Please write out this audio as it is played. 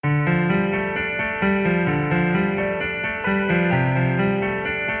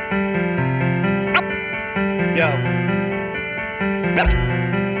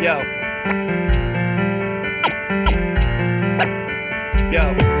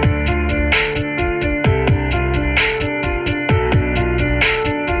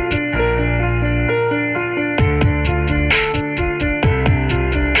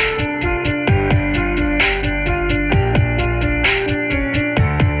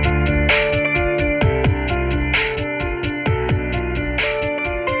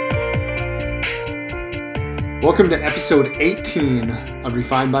Welcome to episode 18 of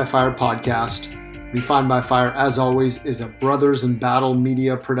Refined by Fire podcast. Refined by Fire, as always, is a Brothers in Battle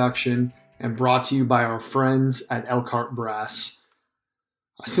media production and brought to you by our friends at Elkhart Brass.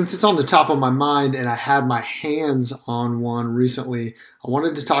 Since it's on the top of my mind and I had my hands on one recently, I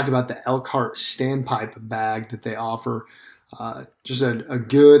wanted to talk about the Elkhart standpipe bag that they offer. Just a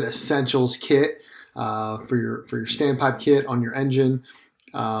good essentials kit for your standpipe kit on your engine.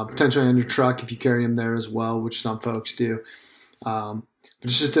 Potentially on your truck if you carry them there as well, which some folks do. But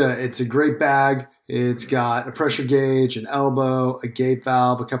it's a great bag. It's got a pressure gauge, an elbow, a gate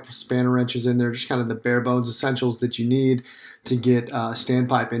valve, a couple of spanner wrenches in there, just kind of the bare bones essentials that you need to get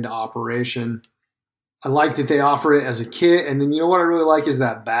standpipe into operation. I like that they offer it as a kit. And then you know what I really like is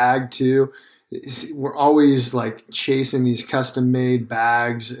that bag too. We're always like chasing these custom made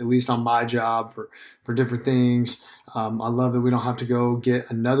bags, at least on my job for different things. I love that we don't have to go get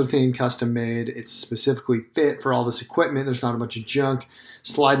another thing custom made. It's specifically fit for all this equipment. There's not a bunch of junk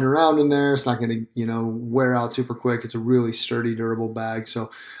sliding around in there. It's not going to, wear out super quick. It's a really sturdy, durable bag.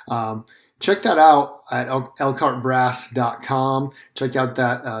 So, check that out at elkhartbrass.com. Check out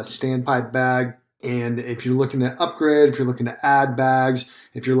that standpipe bag. And if you're looking to upgrade, if you're looking to add bags,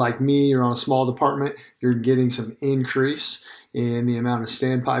 if you're like me, you're on a small department, you're getting some increase in the amount of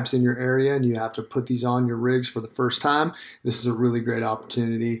standpipes in your area, and you have to put these on your rigs for the first time. This is a really great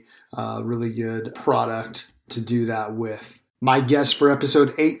opportunity, really good product to do that with. My guest for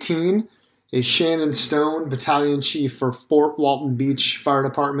episode 18 is Shannon Stone, Battalion Chief for Fort Walton Beach Fire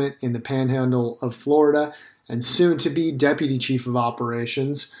Department in the Panhandle of Florida, and soon to be Deputy Chief of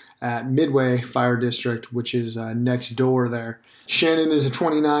Operations at Midway Fire District, which is next door there. Shannon is a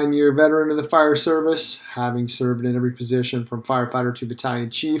 29-year veteran of the fire service, having served in every position from firefighter to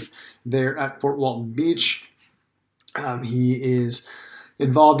battalion chief there at Fort Walton Beach. He is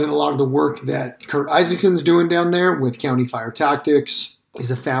involved in a lot of the work that Kurt Isaacson's doing down there with County Fire Tactics.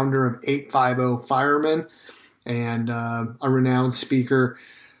 He's a founder of 850 Firemen and a renowned speaker.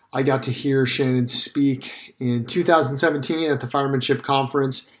 I got to hear Shannon speak in 2017 at the Firemanship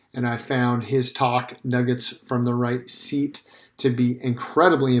Conference, and I found his talk, Nuggets from the Right Seat, to be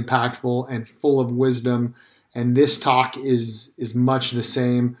incredibly impactful and full of wisdom. And this talk is much the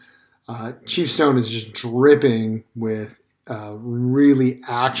same. Chief Stone is just dripping with really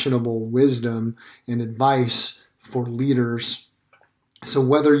actionable wisdom and advice for leaders. So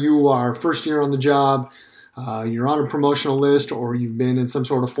whether you are first year on the job, you're on a promotional list, or you've been in some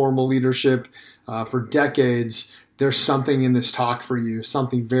sort of formal leadership for decades, there's something in this talk for you,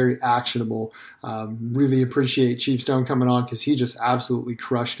 something very actionable. Really appreciate Chief Stone coming on because he just absolutely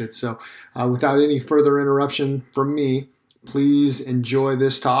crushed it. So without any further interruption from me, please enjoy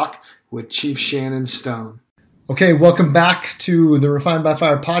this talk with Chief Shannon Stone. Okay, welcome back to the Refined by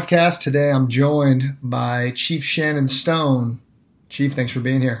Fire podcast. Today I'm joined by Chief Shannon Stone. Chief, thanks for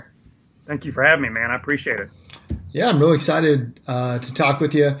being here. Thank you for having me, man. I appreciate it. Yeah, I'm really excited to talk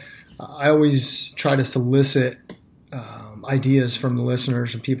with you. I always try to solicit ideas from the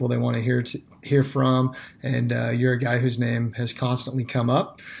listeners and people they want to hear from. And you're a guy whose name has constantly come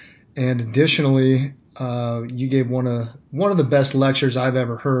up. And additionally, you gave one of the best lectures I've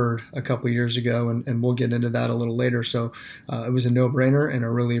ever heard a couple of years ago, and we'll get into that a little later. So it was a no-brainer, and I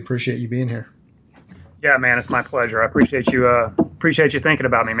really appreciate you being here. Yeah, man, it's my pleasure. I appreciate you thinking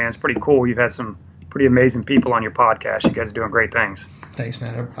about me, man. It's pretty cool. You've had some pretty amazing people on your podcast. You guys are doing great things. Thanks,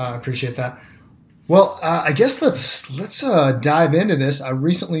 man. I appreciate that. Well, I guess let's dive into this. I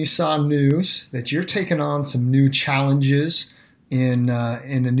recently saw news that you're taking on some new challenges in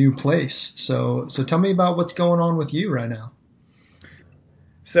a new place. So tell me about what's going on with you right now.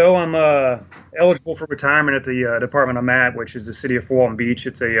 So I'm eligible for retirement at the department I'm at, which is the city of Fort Walton Beach.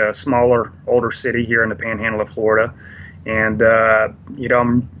 It's a smaller, older city here in the Panhandle of Florida, and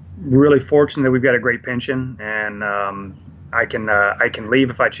I'm really fortunate that we've got a great pension, and I can leave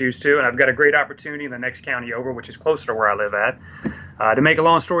if I choose to, and I've got a great opportunity in the next county over, which is closer to where I live at. To make a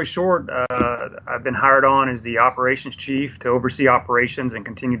long story short, I've been hired on as the operations chief to oversee operations and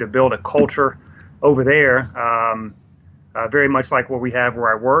continue to build a culture over there, very much like what we have where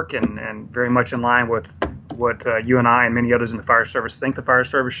I work, and very much in line with what you and I and many others in the fire service think the fire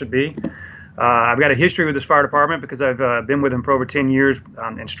service should be. I've got a history with this fire department because I've been with them for over 10 years,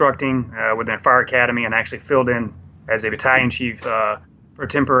 instructing within a fire academy, and actually filled in as a battalion chief for a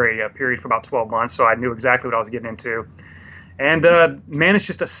temporary period for about 12 months. So I knew exactly what I was getting into. And man, it's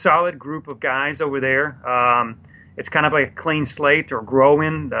just a solid group of guys over there. It's kind of like a clean slate or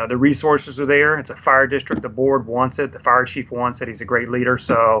growing. The resources are there. It's a fire district. The board wants it. The fire chief wants it. He's a great leader.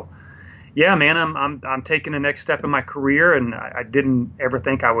 So yeah, man, I'm taking the next step in my career, and I didn't ever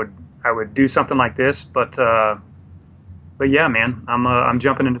think I would I would do something like this. But yeah, man, I'm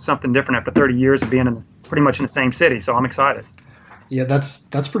jumping into something different after 30 years of being pretty much in the same city. So I'm excited. Yeah,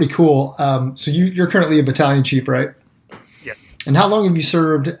 that's pretty cool. So you're currently a battalion chief, right? Yeah. And how long have you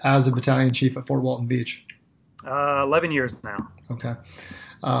served as a battalion chief at Fort Walton Beach? 11 years now. Okay.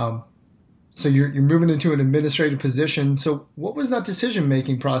 So you're moving into an administrative position. So what was that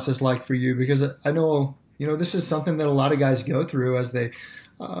decision-making process like for you? Because I know, this is something that a lot of guys go through as they,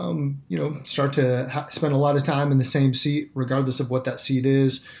 start to spend a lot of time in the same seat, regardless of what that seat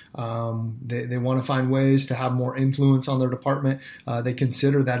is. They want to find ways to have more influence on their department. They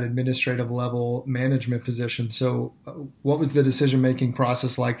consider that administrative level management position. So what was the decision-making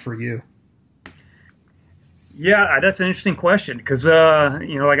process like for you? Yeah, that's an interesting question because,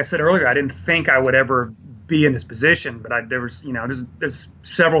 like I said earlier, I didn't think I would ever be in this position, but there was, there's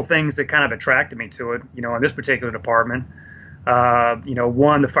several things that kind of attracted me to it, in this particular department.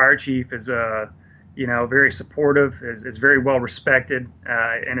 One, the fire chief is, very supportive, is very well respected,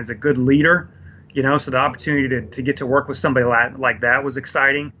 and is a good leader, so the opportunity to get to work with somebody like that was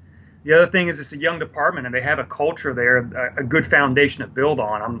exciting. The other thing is it's a young department and they have a culture there, a good foundation to build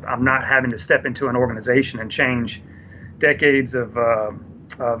on. I'm not having to step into an organization and change decades of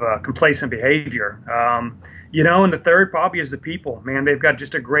complacent behavior. And the third probably is the people. Man, they've got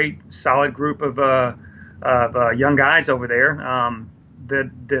just a great, solid group of young guys over there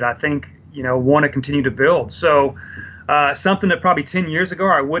that I think want to continue to build. So something that probably 10 years ago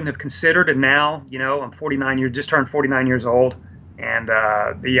I wouldn't have considered, and now I'm 49 years, just turned 49 years old. And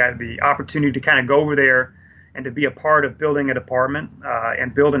the opportunity to kind of go over there and to be a part of building a department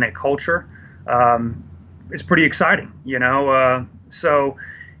and building a culture is pretty exciting, So,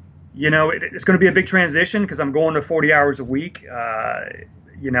 it's going to be a big transition because I'm going to 40 hours a week, but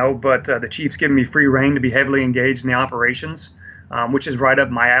the chief's giving me free rein to be heavily engaged in the operations, which is right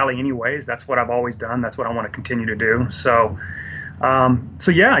up my alley anyways. That's what I've always done. That's what I want to continue to do. So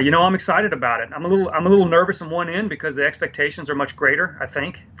yeah, I'm excited about it. I'm a little nervous on one end because the expectations are much greater, I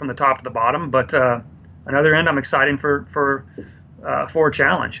think, from the top to the bottom. But another end, I'm excited for a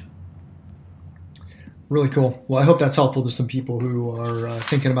challenge. Really cool. Well, I hope that's helpful to some people who are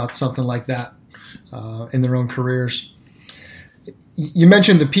thinking about something like that in their own careers. You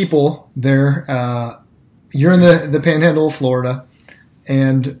mentioned the people there. You're in the Panhandle of Florida,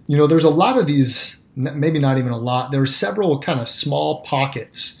 and there's a lot of these. Maybe not even a lot. There are several kind of small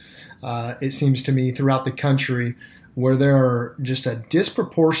pockets, it seems to me, throughout the country where there are just a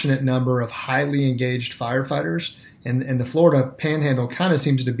disproportionate number of highly engaged firefighters. And the Florida Panhandle kind of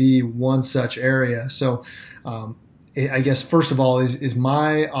seems to be one such area. So I guess, first of all, is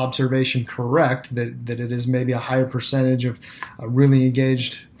my observation correct that it is maybe a higher percentage of really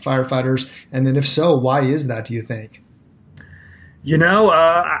engaged firefighters? And then if so, why is that, do you think?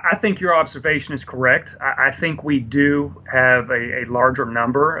 I think your observation is correct. I think we do have a larger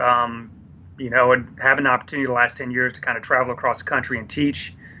number, and having the opportunity the last 10 years to kind of travel across the country and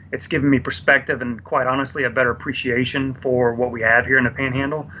teach, it's given me perspective and, quite honestly, a better appreciation for what we have here in the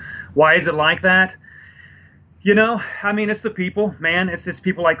Panhandle. Why is it like that? It's the people, man. It's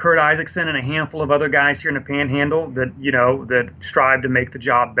people like Kurt Isaacson and a handful of other guys here in the Panhandle that, that strive to make the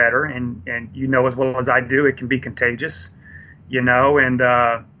job better. And as well as I do, it can be contagious. I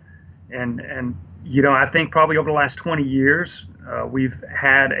think probably over the last 20 years, we've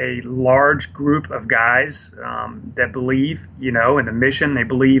had a large group of guys that believe, in the mission. They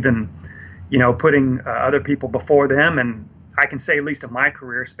believe in, putting other people before them. And I can say, at least in my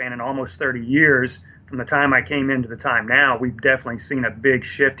career, spanning almost 30 years, from the time I came into the time now, we've definitely seen a big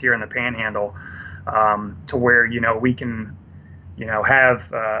shift here in the Panhandle to where, we can,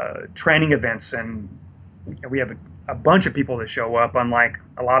 have training events, and we have a bunch of people that show up, unlike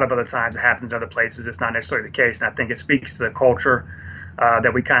a lot of other times it happens in other places. It's not necessarily the case, and I think it speaks to the culture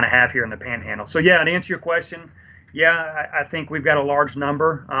that we kind of have here in the Panhandle. So yeah, to answer your question, I think we've got a large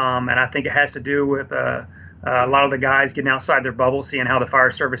number, and I think it has to do with a lot of the guys getting outside their bubble, seeing how the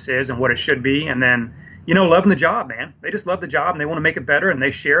fire service is and what it should be, and then loving the job, man. They just love the job and they want to make it better, and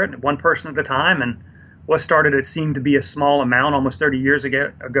they share it one person at a time. And what started to seem to be a small amount almost 30 years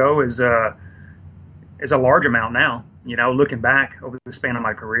ago is a large amount now, looking back over the span of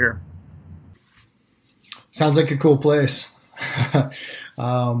my career. Sounds like a cool place. I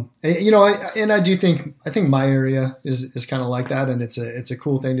do think my area is kind of like that, and it's a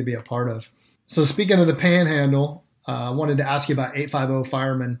cool thing to be a part of. So speaking of the Panhandle, I wanted to ask you about 850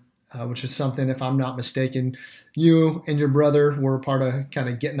 Firemen, which is something, if I'm not mistaken, you and your brother were a part of kind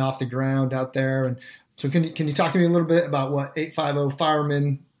of getting off the ground out there. And so can you talk to me a little bit about what 850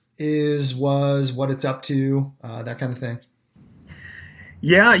 Firemen was, what it's up to, that kind of thing?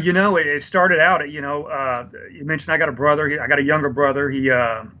 Yeah, it started out. You mentioned I got a brother. I got a younger brother.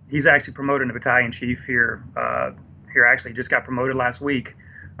 He's actually promoted to battalion chief here. Here actually just got promoted last week.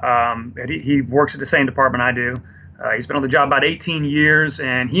 And he works at the same department I do. He's been on the job about 18 years,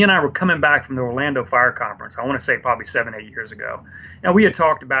 and he and I were coming back from the Orlando Fire Conference. I want to say probably 7, 8 years ago. And we had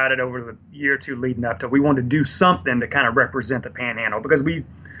talked about it over the year or two leading up to. We wanted to do something to kind of represent the Panhandle because we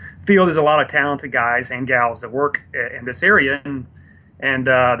feel there's a lot of talented guys and gals that work in this area, and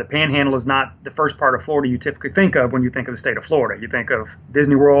the Panhandle is not the first part of Florida you typically think of when you think of the state of Florida. You think of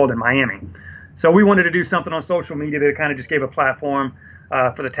Disney World and Miami. So we wanted to do something on social media that kind of just gave a platform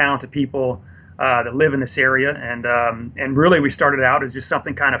for the talented people that live in this area. And really we started out as just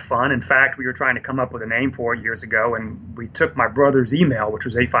something kind of fun. In fact, we were trying to come up with a name for it years ago, and we took my brother's email, which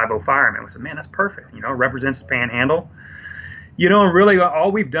was 850 Fireman. We said, man, that's perfect. It represents the Panhandle. And really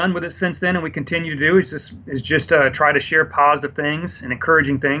all we've done with it since then, and we continue to do, is just try to share positive things and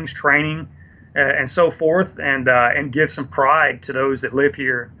encouraging things, training, and so forth, and give some pride to those that live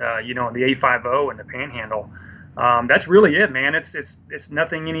here, in the 850 and the Panhandle. That's really it, man. It's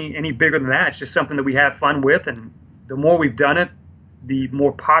nothing any bigger than that. It's just something that we have fun with, and the more we've done it, the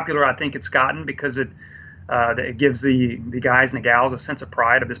more popular I think it's gotten because it gives the guys and the gals a sense of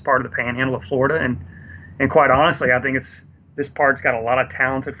pride of this part of the Panhandle of Florida, and quite honestly, I think this part's got a lot of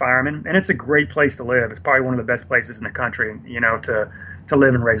talented firemen, and it's a great place to live. It's probably one of the best places in the country, to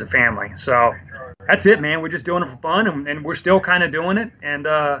live and raise a family. So that's it, man. We're just doing it for fun, and we're still kind of doing it, and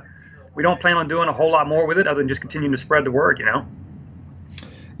we don't plan on doing a whole lot more with it other than just continuing to spread the word,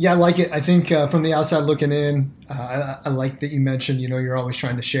 Yeah, I like it. I think from the outside looking in, I like that you mentioned, you're always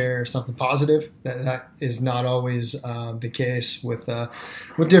trying to share something positive. That is not always the case with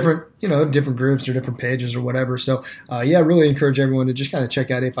different, different groups or different pages or whatever. So, I really encourage everyone to just kind of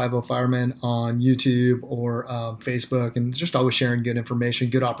check out 850 Firemen on YouTube or Facebook, and just always sharing good information,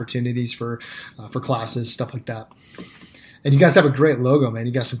 good opportunities for classes, stuff like that. And you guys have a great logo, man.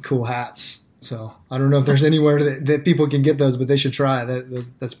 You got some cool hats. So I don't know if there's anywhere that people can get those, but they should try.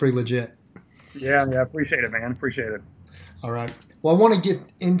 That's pretty legit. Yeah, appreciate it, man. Appreciate it. All right. Well, I want to get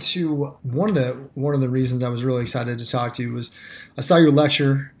into one of the reasons I was really excited to talk to you was I saw your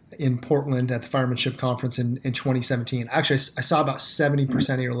lecture in Portland at the Firemanship Conference in 2017. Actually, I saw about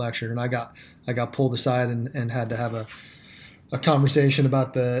 70% of your lecture, and I got pulled aside and had to have a conversation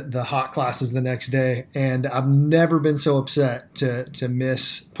about the hot classes the next day, and I've never been so upset to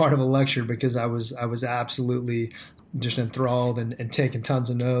miss part of a lecture because I was absolutely just enthralled and taking tons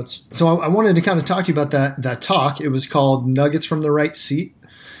of notes. So I wanted to kind of talk to you about that talk. It was called Nuggets from the Right Seat,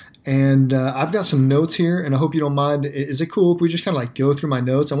 and I've got some notes here, and I hope you don't mind. Is it cool if we just kind of like go through my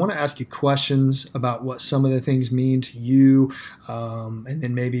notes? I want to ask you questions about what some of the things mean to you, and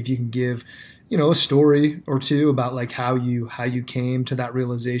then maybe if you can give a story or two about like how you came to that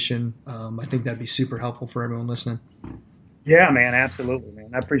realization. I think that'd be super helpful for everyone listening. Yeah, man, absolutely,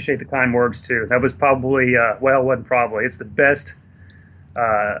 man. I appreciate the kind words too. That was probably, it wasn't probably, it's the best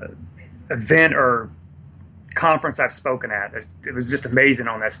event or conference I've spoken at. It was just amazing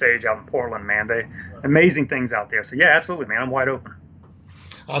on that stage out in Portland, man. Amazing things out there. So yeah, absolutely, man. I'm wide open.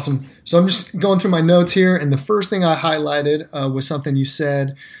 Awesome. So I'm just going through my notes here, and the first thing I highlighted was something you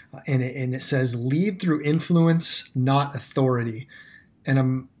said, and it says, "Lead through influence, not authority."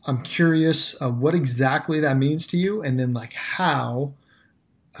 And I'm curious what exactly that means to you, and then like how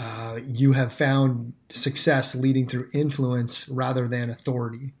you have found success leading through influence rather than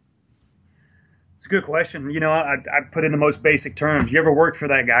authority. It's a good question. I put in the most basic terms. You ever worked for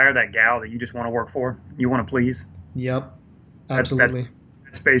that guy or that gal that you just want to work for? You want to please? Yep, absolutely.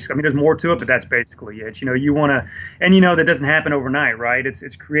 That's basically, I mean, there's more to it, but that's basically it. You want to, and that doesn't happen overnight, right?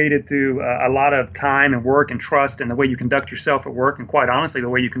 It's created through a lot of time and work and trust and the way you conduct yourself at work, and quite honestly, the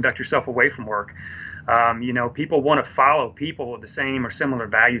way you conduct yourself away from work. People want to follow people with the same or similar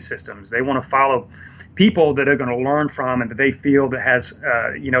value systems. They want to follow people that are going to learn from and that they feel that has,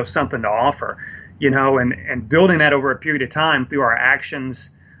 something to offer, and building that over a period of time through our actions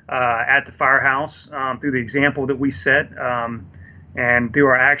at the firehouse, through the example that we set, and through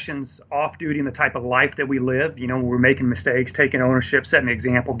our actions off duty and the type of life that we live, we're making mistakes, taking ownership, setting an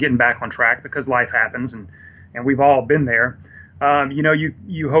example, getting back on track because life happens and we've all been there.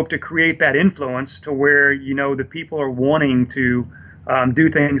 You hope to create that influence to where, the people are wanting to do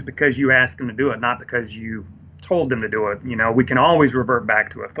things because you asked them to do it, not because you told them to do it. We can always revert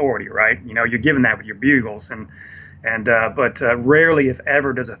back to authority, right? You're given that with your bugles but rarely, if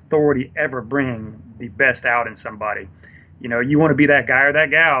ever, does authority ever bring the best out in somebody. You want to be that guy or that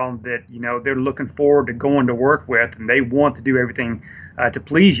gal that, they're looking forward to going to work with, and they want to do everything to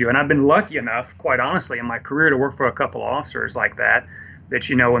please you. And I've been lucky enough, quite honestly, in my career to work for a couple of officers like that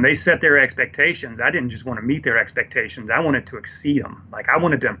that, when they set their expectations, I didn't just want to meet their expectations. I wanted to exceed them. Like, I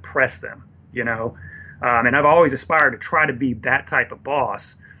wanted to impress them, and I've always aspired to try to be that type of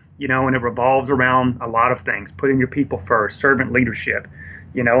boss, and it revolves around a lot of things: putting your people first, servant leadership,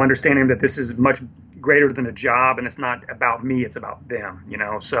 understanding that this is much greater than a job, and it's not about me, it's about them,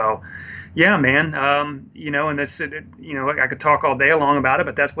 so yeah, man. And that's, I could talk all day long about it,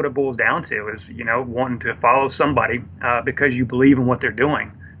 but that's what it boils down to is, wanting to follow somebody because you believe in what they're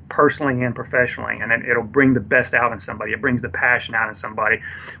doing personally and professionally, and it'll bring the best out in somebody. It brings the passion out in somebody,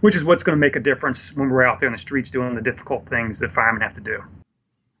 which is what's going to make a difference when we're out there in the streets doing the difficult things that firemen have to do.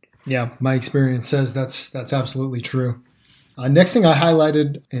 Yeah, my experience says that's absolutely true. Next thing I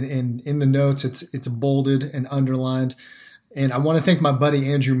highlighted in the notes, it's bolded and underlined, and I want to thank my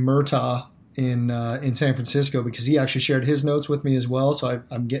buddy Andrew Murtaugh in San Francisco because he actually shared his notes with me as well. So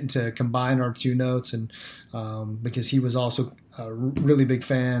I'm getting to combine our two notes, and because he was also a really big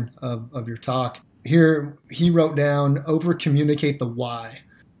fan of your talk. Here he wrote down, over communicate the why.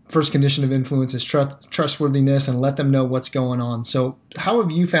 First condition of influence is trustworthiness, and let them know what's going on. So how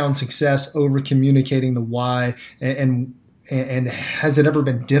have you found success over communicating the why, and has it ever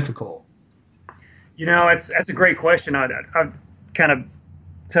been difficult? That's a great question. I'll kind of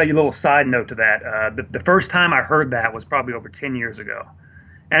tell you a little side note to that. The first time I heard that was probably over 10 years ago.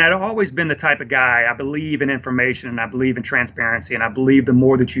 And I've always been the type of guy, I believe in information and I believe in transparency, and I believe the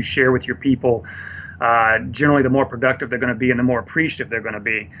more that you share with your people, generally the more productive they're going to be and the more appreciative they're going to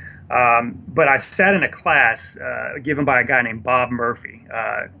be. But I sat in a class given by a guy named Bob Murphy.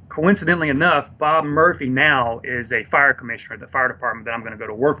 Coincidentally enough, Bob Murphy now is a fire commissioner at the fire department that I'm going to go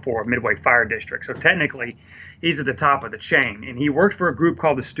to work for, Midway Fire District. So technically, he's at the top of the chain. And he worked for a group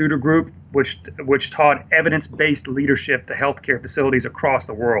called the Studer Group, which taught evidence-based leadership to healthcare facilities across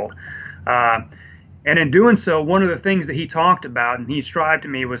the world. And in doing so, one of the things that he talked about, and he strived to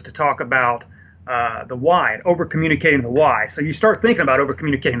me, was to talk about the why, over communicating the why. So you start thinking about over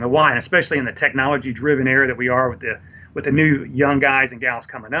communicating the why, and especially in the technology driven era that we are with the new young guys and gals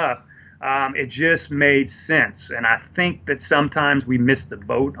coming up, it just made sense. And I think that sometimes we miss the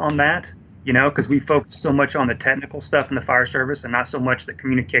boat on that, because we focus so much on the technical stuff in the fire service and not so much the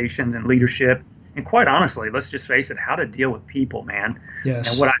communications and leadership. And quite honestly, let's just face it, how to deal with people, man.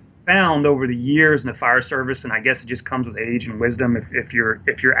 Yes. And what I found over the years in the fire service, and I guess it just comes with age and wisdom if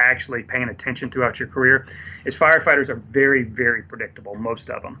you're actually paying attention throughout your career, is firefighters are very, very predictable, most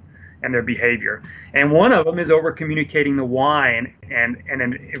of them, and their behavior. And one of them is over communicating the why,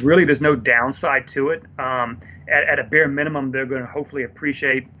 and really there's no downside to it. At a bare minimum, they're going to hopefully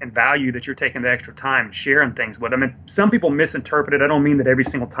appreciate and value that you're taking the extra time sharing things with them. And some people misinterpret it. I don't mean that every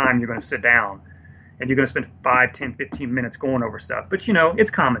single time you're going to sit down and you're going to spend 5, 10, 15 minutes going over stuff. But, it's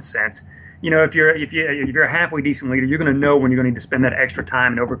common sense. If you're a halfway decent leader, you're going to know when you're going to need to spend that extra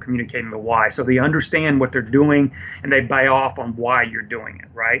time and over communicating the why. So they understand what they're doing and they buy off on why you're doing it,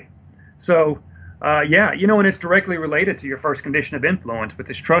 right? So, and it's directly related to your first condition of influence, which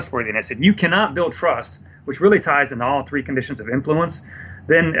is trustworthiness. If you cannot build trust, which really ties into all three conditions of influence,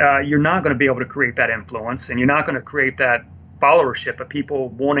 then you're not going to be able to create that influence, and you're not going to create that followership of people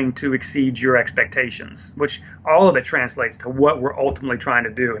wanting to exceed your expectations, which all of it translates to what we're ultimately trying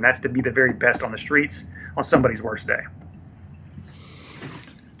to do, and that's to be the very best on the streets on somebody's worst day.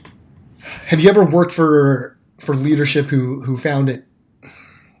 Have you ever worked for leadership who found it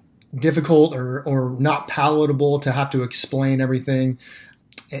difficult or not palatable to have to explain everything?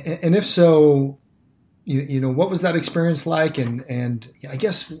 And if so, what was that experience like? And I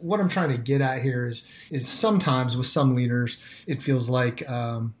guess what I'm trying to get at here is sometimes with some leaders, it feels like,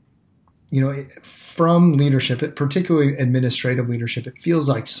 from leadership, particularly administrative leadership, it feels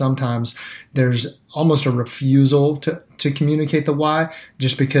like sometimes there's almost a refusal to communicate the why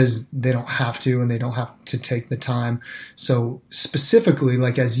just because they don't have to and they don't have to take the time. So specifically,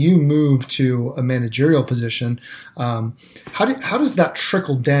 like as you move to a managerial position, how does that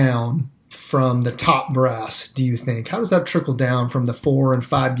trickle down from the top brass, do you think? How does that trickle down from the 4 and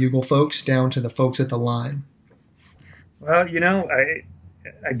 5 bugle folks down to the folks at the line? Well,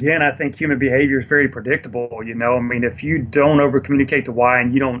 I think human behavior is very predictable. If you don't over communicate the why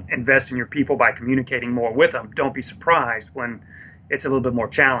and you don't invest in your people by communicating more with them, don't be surprised when it's a little bit more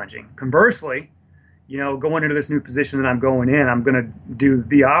challenging. Conversely, going into this new position that I'm going in, I'm going to do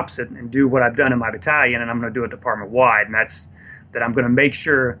the opposite and do what I've done in my battalion, and I'm going to do it department wide. And that's that I'm going to make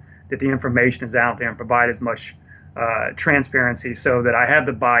sure that the information is out there and provide as much transparency so that I have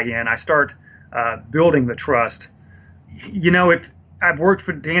the buy-in. I start building the trust. If I've worked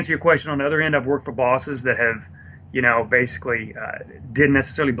to answer your question on the other end, I've worked for bosses that have, basically didn't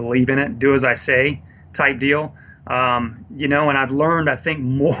necessarily believe in it, do as I say type deal. And I've learned, I think,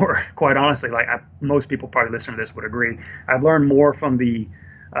 more, quite honestly, most people probably listening to this would agree. I've learned more from the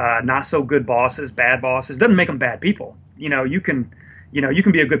not so good bosses, bad bosses. Doesn't make them bad people. You can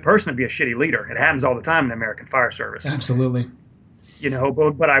be a good person and be a shitty leader. It happens all the time in the American Fire Service. Absolutely.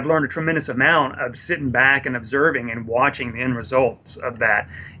 But I've learned a tremendous amount of sitting back and observing and watching the end results of that.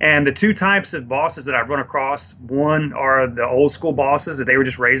 And the two types of bosses that I've run across, one are the old school bosses that they were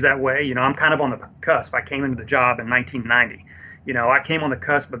just raised that way. I'm kind of on the cusp. I came into the job in 1990. I came on the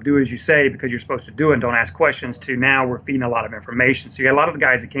cusp of do as you say because you're supposed to do it and don't ask questions to now we're feeding a lot of information. So you got a lot of the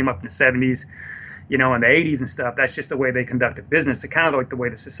guys that came up in the 70s, in the 80s and stuff. That's just the way they conducted business. It's kind of like the way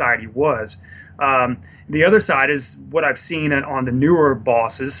the society was. The other side is what I've seen on the newer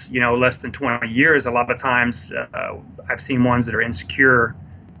bosses, less than 20 years. A lot of times I've seen ones that are insecure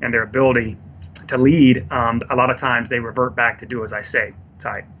in their ability to lead. A lot of times they revert back to do as I say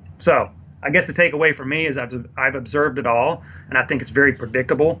type. So I guess the takeaway for me is I've observed it all, and I think it's very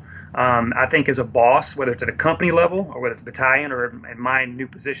predictable. I think as a boss, whether it's at a company level or whether it's a battalion or in my new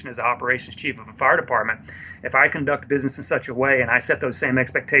position as the operations chief of a fire department, if I conduct business in such a way and I set those same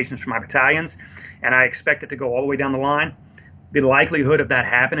expectations for my battalions and I expect it to go all the way down the line, the likelihood of that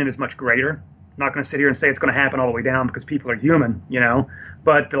happening is much greater. I'm not going to sit here and say it's going to happen all the way down because people are human,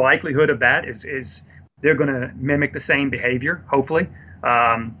 but the likelihood of that is they're going to mimic the same behavior, hopefully.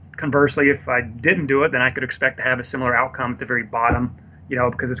 Conversely, if I didn't do it, then I could expect to have a similar outcome at the very bottom,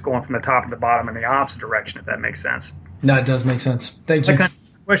 because it's going from the top to the bottom in the opposite direction, if that makes sense. No, it does make sense. Thank you. That kind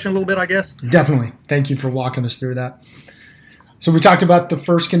of question a little bit, I guess. Definitely. Thank you for walking us through that. So we talked about the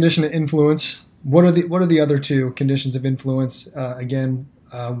first condition of influence. What are the other two conditions of influence?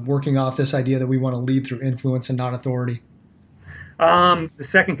 Working off this idea that we want to lead through influence and not authority. The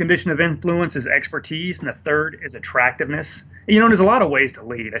second condition of influence is expertise, and the third is attractiveness. There's a lot of ways to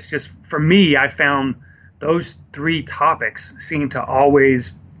lead. It's just, for me, I found those three topics seem to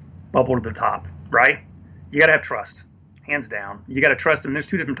always bubble to the top, right? You got to have trust, hands down. You got to trust them. There's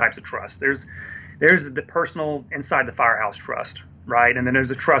two different types of trust. There's the personal inside the firehouse trust, right? And then there's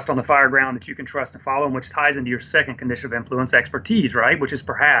the trust on the fire ground that you can trust and follow, which ties into your second condition of influence, expertise, right? Which is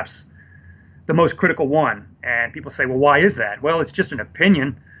perhaps the most critical one. And people say, well, why is that? Well, it's just an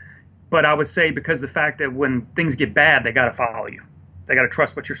opinion. But I would say because the fact that when things get bad, they got to follow you. They got to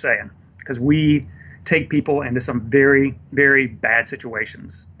trust what you're saying, because we take people into some very, very bad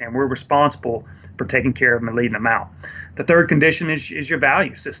situations, and we're responsible for taking care of them and leading them out. The third condition is your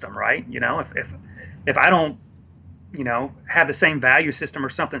value system, right? If I don't, have the same value system or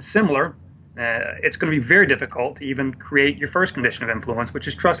something similar, it's going to be very difficult to even create your first condition of influence, which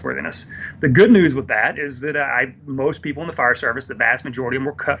is trustworthiness. The good news with that is that most people in the fire service, the vast majority of them,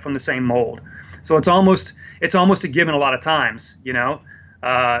 were cut from the same mold. So it's almost a given a lot of times,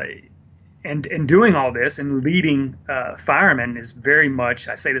 and doing all this and leading firemen is very much,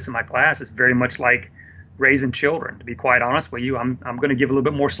 I say this in my class, it's very much like raising children. To be quite honest with you, I'm going to give a little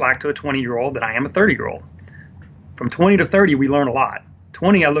bit more slack to a 20-year-old than I am a 30-year-old. From 20 to 30, we learn a lot.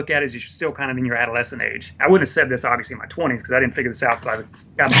 20, I look at as you're still kind of in your adolescent age. I wouldn't have said this, obviously, in my 20s because I didn't figure this out until I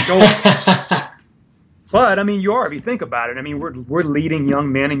got much older. But, you are, if you think about it. We're leading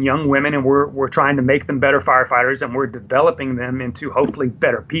young men and young women, and we're trying to make them better firefighters, and we're developing them into hopefully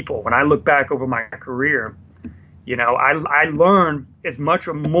better people. When I look back over my career, I learned as much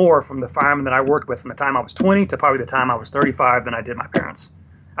or more from the firemen that I worked with from the time I was 20 to probably the time I was 35 than I did my parents.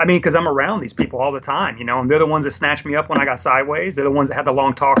 Because I'm around these people all the time, and they're the ones that snatched me up when I got sideways. They're the ones that had the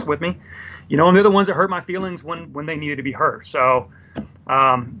long talks with me, and they're the ones that hurt my feelings when they needed to be hurt. So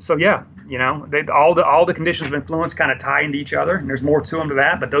yeah, all the conditions of influence kind of tie into each other, and there's more to them to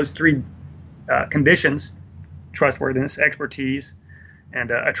that. But those three conditions, trustworthiness, expertise, and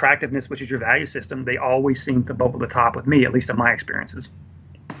attractiveness, which is your value system, they always seem to bubble to the top with me, at least in my experiences.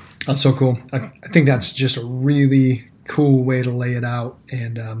 That's so cool. I think that's just a really cool way to lay it out,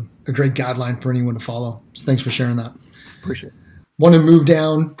 and a great guideline for anyone to follow. So thanks for sharing that. Appreciate it. Want to move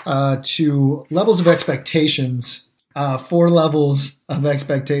down to levels of expectations, 4 levels of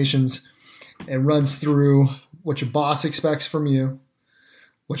expectations. It runs through what your boss expects from you,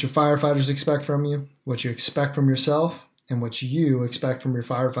 what your firefighters expect from you, what you expect from yourself, and what you expect from your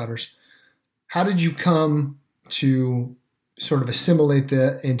firefighters. How did you come to sort of assimilate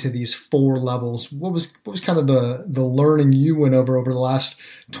that into these 4 levels? What was kind of the learning you went over the last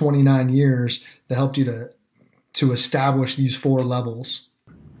 29 years that helped you to establish these 4 levels?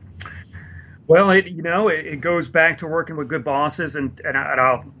 Well, it goes back to working with good bosses, and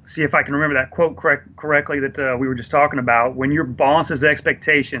I'll see if I can remember that quote correctly that we were just talking about. When your boss's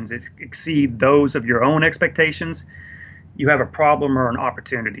expectations exceed those of your own expectations, you have a problem or an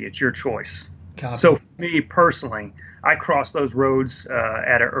opportunity. It's your choice. Copy. So for me personally, I crossed those roads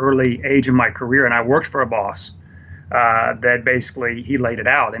at an early age in my career, and I worked for a boss that basically he laid it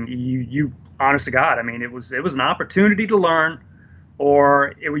out. And you honest to God, I mean, it was an opportunity to learn,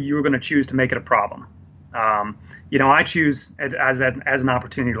 or you were going to choose to make it a problem. I choose as an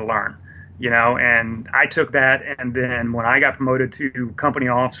opportunity to learn. And I took that, and then when I got promoted to company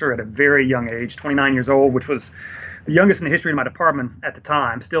officer at a very young age, 29 years old, which was the youngest in the history of my department at the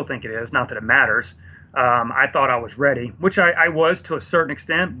time, still think it is, not that it matters. I thought I was ready, which I was to a certain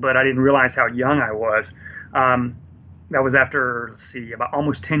extent, but I didn't realize how young I was. That was after, about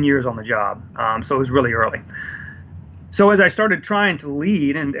almost 10 years on the job. So it was really early. So as I started trying to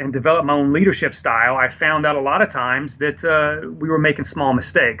lead and develop my own leadership style, I found out a lot of times that we were making small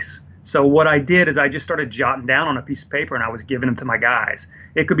mistakes. So what I did is I just started jotting down on a piece of paper, and I was giving them to my guys.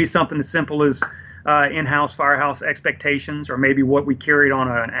 It could be something as simple as in-house firehouse expectations, or maybe what we carried on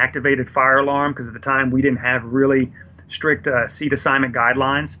an activated fire alarm, because at the time we didn't have really strict seat assignment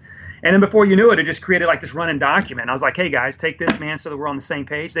guidelines. And then before you knew it, it just created like this running document. I was like, hey guys, take this, man, so that we're on the same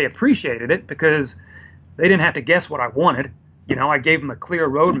page. They appreciated it because they didn't have to guess what I wanted. I gave them a clear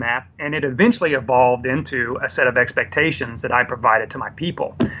roadmap, and it eventually evolved into a set of expectations that I provided to my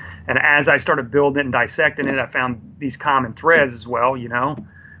people. And as I started building it and dissecting it, I found these common threads as well. You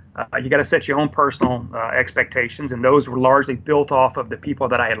got to set your own personal expectations, and those were largely built off of the people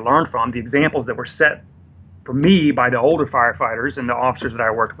that I had learned from, the examples that were set for me by the older firefighters and the officers that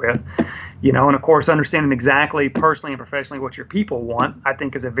I worked with. And of course, understanding exactly personally and professionally what your people want, I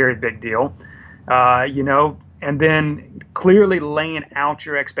think is a very big deal. And then clearly laying out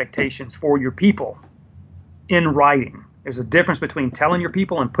your expectations for your people in writing. There's a difference between telling your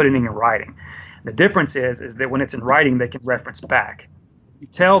people and putting it in writing. The difference is that when it's in writing, they can reference back. You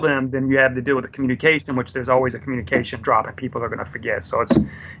tell them, then you have to deal with the communication, which there's always a communication drop, and people are going to forget. So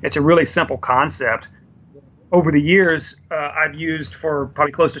it's a really simple concept. Over the years, I've used for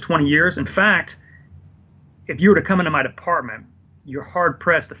probably close to 20 years. In fact, if you were to come into my department, you're hard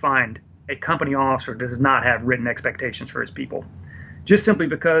pressed to find a company officer does not have written expectations for his people, just simply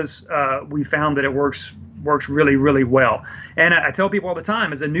because we found that it works really, really well. And I tell people all the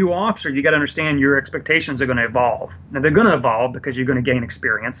time, as a new officer, you got to understand your expectations are going to evolve. Now, they're going to evolve because you're going to gain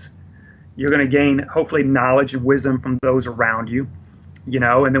experience. You're going to gain, hopefully, knowledge and wisdom from those around you.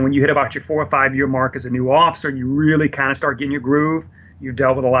 And then when you hit about your 4 or 5 year mark as a new officer, you really kind of start getting your groove. You've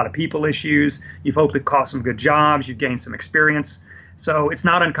dealt with a lot of people issues. You've hopefully caught some good jobs. You've gained some experience. So it's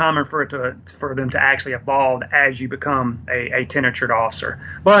not uncommon for them to actually evolve as you become a tenured officer.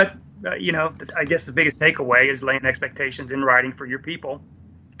 But, I guess the biggest takeaway is laying expectations in writing for your people.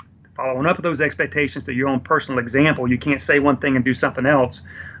 Following up with those expectations to your own personal example. You can't say one thing and do something else.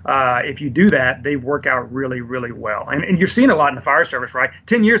 If you do that, they work out really, really well. And you're seeing a lot in the fire service, right?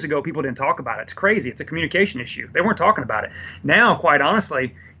 10 years ago, people didn't talk about it. It's crazy. It's a communication issue. They weren't talking about it. Now, quite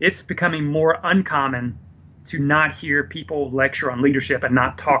honestly, it's becoming more uncommon to not hear people lecture on leadership and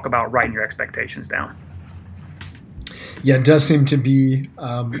not talk about writing your expectations down. Yeah, it does seem to be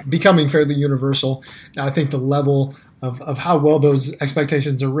becoming fairly universal. Now, I think the level of how well those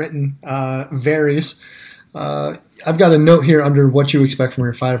expectations are written varies. I've got a note here under what you expect from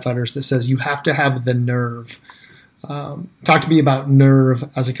your firefighters that says you have to have the nerve. Talk to me about nerve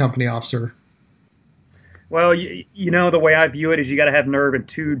as a company officer. Well, the way I view it is you got to have nerve in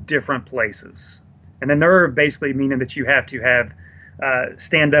two different places. And the nerve basically meaning that you have to have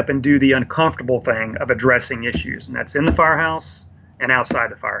stand up and do the uncomfortable thing of addressing issues. And that's in the firehouse and outside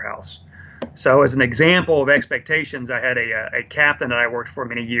the firehouse. So as an example of expectations, I had a captain that I worked for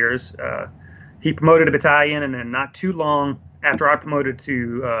many years. He promoted a battalion, and then not too long after I promoted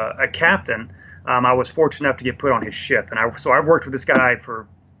to a captain, I was fortunate enough to get put on his ship. And so I've worked with this guy for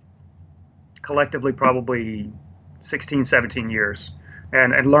collectively probably 16, 17 years.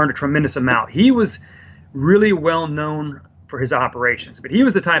 And learned a tremendous amount. He was really well known for his operations, but he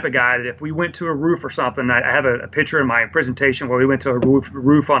was the type of guy that if we went to a roof or something, I have a picture in my presentation where we went to a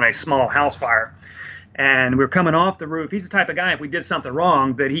roof on a small house fire, and we were coming off the roof. He's the type of guy, if we did something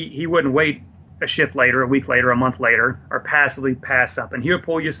wrong, that he wouldn't wait a shift later, a week later, a month later, or passively pass something. He would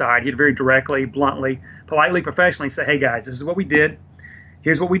pull you aside. He'd very directly, bluntly, politely, professionally say, hey guys, this is what we did.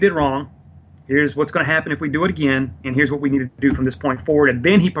 Here's what we did wrong. Here's what's going to happen if we do it again, and here's what we need to do from this point forward. And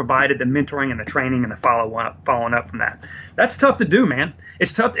then he provided the mentoring and the training and the following up from that. That's tough to do, man.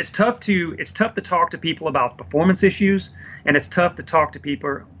 It's tough to talk to people about performance issues, and it's tough to talk to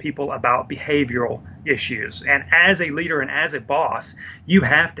people about behavioral issues. And as a leader and as a boss, you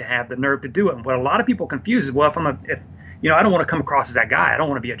have to have the nerve to do it. And what a lot of people confuse is, well, if I don't want to come across as that guy. I don't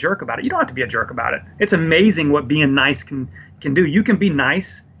want to be a jerk about it. You don't have to be a jerk about it. It's amazing what being nice can do. You can be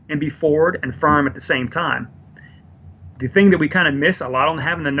nice and be forward and firm at the same time. The thing that we kind of miss a lot on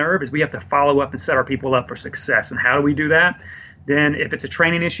having the nerve is we have to follow up and set our people up for success. And how do we do that? Then if it's a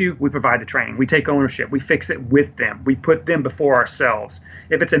training issue, we provide the training. We take ownership. We fix it with them. We put them before ourselves.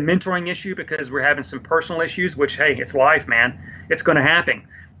 If it's a mentoring issue because we're having some personal issues, which, hey, it's life, man. It's going to happen.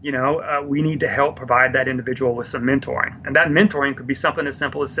 We need to help provide that individual with some mentoring. And that mentoring could be something as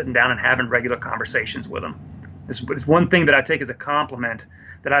simple as sitting down and having regular conversations with them. It's one thing that I take as a compliment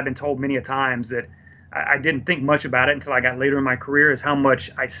that I've been told many a times that I didn't think much about it until I got later in my career, is how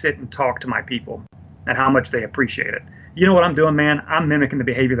much I sit and talk to my people and how much they appreciate it. You know what I'm doing, man? I'm mimicking the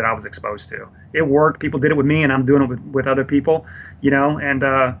behavior that I was exposed to. It worked. People did it with me, and I'm doing it with other people, and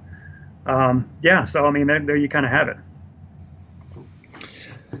so, I mean, there you kind of have it.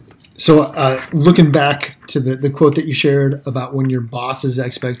 So looking back to the quote that you shared about when your boss's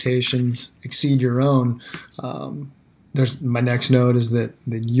expectations exceed your own, there's my next note is that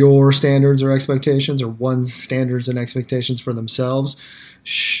your standards or expectations, or one's standards and expectations for themselves,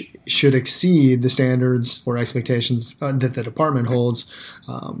 should exceed the standards or expectations that the department holds.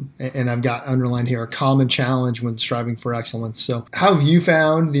 And I've got underlined here, a common challenge when striving for excellence. So how have you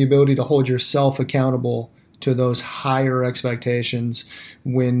found the ability to hold yourself accountable to those higher expectations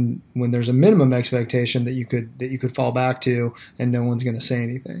when there's a minimum expectation that you could fall back to and no one's going to say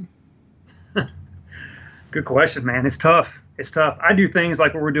anything? Good question, man. It's tough. I do things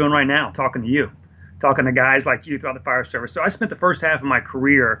like what we're doing right now, talking to you, talking to guys like you throughout the fire service. So I spent the first half of my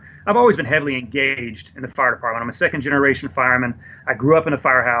career, I've always been heavily engaged in the fire department. I'm a second generation fireman. I grew up in a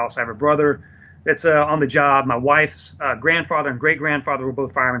firehouse. I have a brother that's on the job. My wife's grandfather and great grandfather were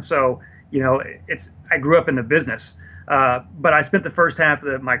both firemen. So, I grew up in the business. But I spent the first half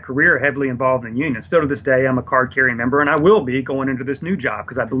of my career heavily involved in the union. Still to this day, I'm a card carrying member, and I will be going into this new job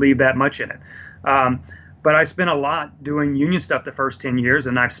because I believe that much in it. But I spent a lot doing union stuff the first 10 years,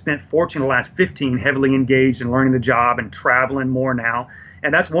 and I've spent, fortunately, the last 15 heavily engaged in learning the job and traveling more now.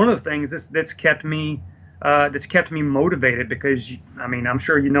 And that's one of the things that's kept me motivated, because, I'm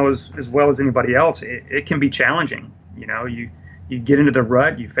sure you know as well as anybody else, it can be challenging. You get into the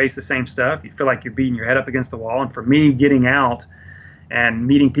rut, you face the same stuff, you feel like you're beating your head up against the wall. And for me, getting out and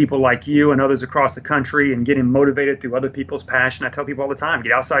meeting people like you and others across the country and getting motivated through other people's passion. I tell people all the time,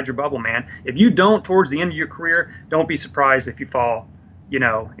 get outside your bubble, man. If you don't, towards the end of your career, don't be surprised if you fall, in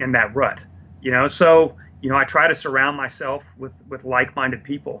that rut, So, I try to surround myself with like-minded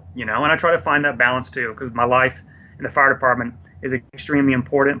people, and I try to find that balance too, because my life in the fire department is extremely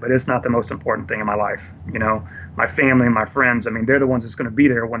important, but it's not the most important thing in my life. My family and my friends, they're the ones that's going to be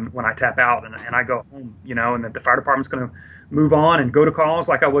there when I tap out and I go home, and that the fire department's going to move on and go to calls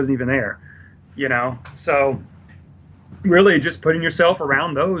like I wasn't even there, So really just putting yourself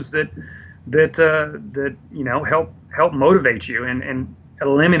around those that help motivate you and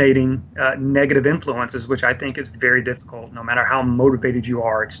eliminating negative influences, which I think is very difficult. No matter how motivated you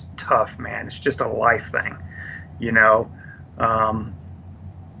are, it's tough, man. It's just a life thing,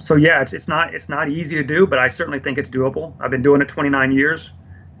 So yeah, it's not easy to do, but I certainly think it's doable. I've been doing it 29 years.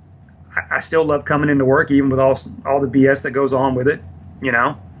 I still love coming into work, even with all the BS that goes on with it,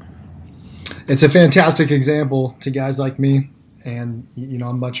 It's a fantastic example to guys like me. And,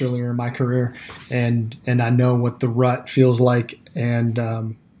 I'm much earlier in my career, and I know what the rut feels like,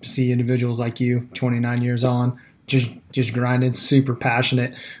 and see individuals like you 29 years on, just grinding, super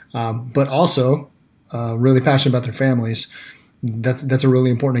passionate, but also really passionate about their families. That's a really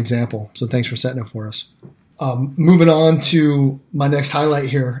important example. So thanks for setting it for us. Moving on to my next highlight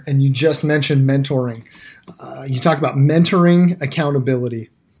here, and you just mentioned mentoring. You talk about mentoring accountability.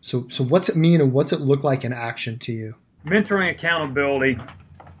 So what's it mean, and what's it look like in action to you? Mentoring accountability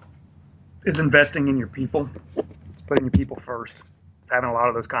is investing in your people. It's putting your people first. It's having a lot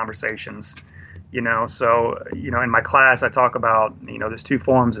of those conversations, So, in my class, I talk about, there's two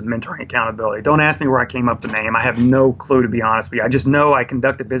forms of mentoring accountability. Don't ask me where I came up with the name. I have no clue, to be honest with you. I just know I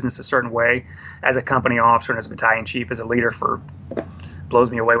conduct a business a certain way as a company officer and as a battalion chief, as a leader blows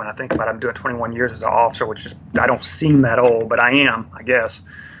me away when I think about it. I'm doing 21 years as an officer, which is, I don't seem that old, but I am, I guess.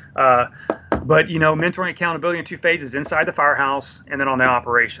 But, mentoring accountability in two phases: inside the firehouse and then on the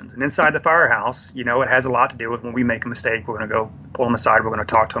operations. And inside the firehouse, it has a lot to do with when we make a mistake, we're going to go pull them aside, we're going to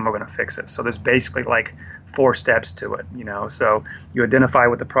talk to them, we're going to fix it. So there's basically like 4 steps to it, So you identify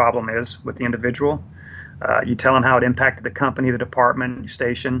what the problem is with the individual. You tell them how it impacted the company, the department, your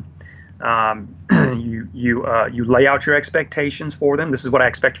station. You lay out your expectations for them. This is what I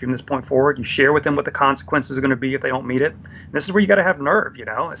expect from this point forward. You share with them what the consequences are going to be if they don't meet it. And this is where you got to have nerve,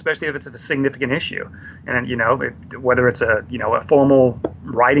 especially if it's a significant issue. And whether it's a formal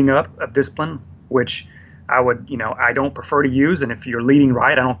writing up of discipline, which I don't prefer to use. And if you're leading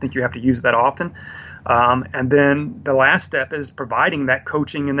right, I don't think you have to use it that often. And then the last step is providing that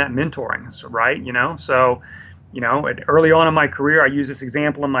coaching and that mentoring, right? So early on in my career, I use this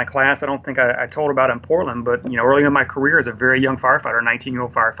example in my class. I don't think I told about it in Portland, but, early in my career as a very young firefighter, a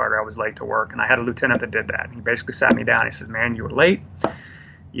 19-year-old firefighter, I was late to work. And I had a lieutenant that did that. He basically sat me down. He says, man, you were late,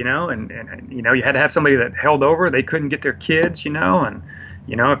 and you had to have somebody that held over. They couldn't get their kids, and, I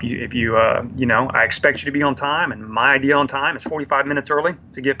expect you to be on time. And my idea on time is 45 minutes early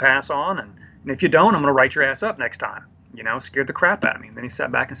to get pass on. And if you don't, I'm going to write your ass up next time. Scared the crap out of me. And then he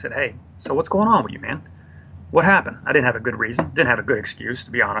sat back and said, hey, so what's going on with you, man? What happened? I didn't have a good reason, didn't have a good excuse,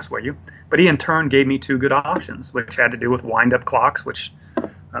 to be honest with you. But he in turn gave me two good options, which had to do with wind-up clocks, which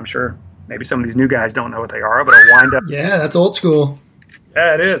I'm sure maybe some of these new guys don't know what they are, but a wind-up. Yeah, that's old school.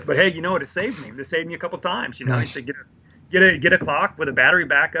 Yeah, it is. But hey, it saved me. It saved me a couple times. Nice. He said, get a clock with a battery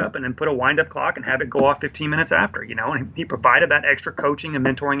backup and then put a wind-up clock and have it go off 15 minutes after, and he provided that extra coaching and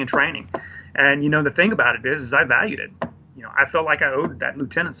mentoring and training. And, the thing about it is I valued it. I felt like I owed that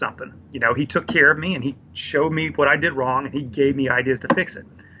lieutenant something. He took care of me and he showed me what I did wrong and he gave me ideas to fix it.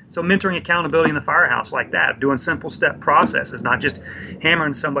 So mentoring accountability in the firehouse like that, doing simple step processes, not just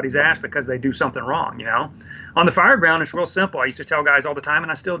hammering somebody's ass because they do something wrong, On the fire ground, it's real simple. I used to tell guys all the time,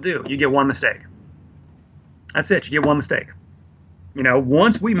 and I still do. You get one mistake. That's it. You get one mistake.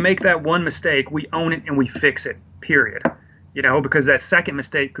 Once we make that one mistake, we own it and we fix it, period. Because that second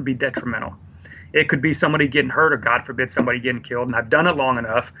mistake could be detrimental. It could be somebody getting hurt or, God forbid, somebody getting killed. And I've done it long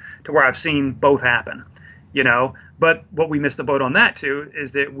enough to where I've seen both happen, But what we miss the boat on that, too,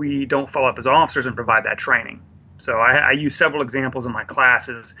 is that we don't follow up as officers and provide that training. So I use several examples in my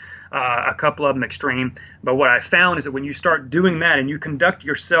classes, a couple of them extreme. But what I found is that when you start doing that and you conduct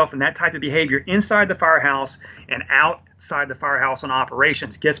yourself in that type of behavior inside the firehouse and outside the firehouse on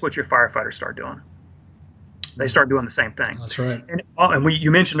operations, guess what your firefighters start doing? They start doing the same thing. That's right. And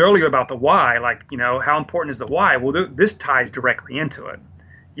you mentioned earlier about the why, how important is the why? Well, this ties directly into it.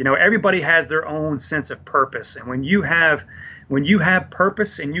 Everybody has their own sense of purpose. And when you have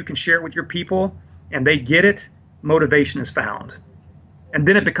purpose and you can share it with your people and they get it, motivation is found. And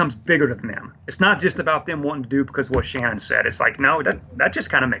then it becomes bigger than them. It's not just about them wanting to do because of what Shannon said. It's like, no, that just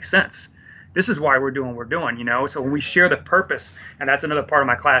kind of makes sense. This is why we're doing what we're doing, So when we share the purpose, and that's another part of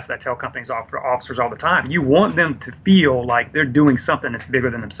my class that I tell companies officers all the time, you want them to feel like they're doing something that's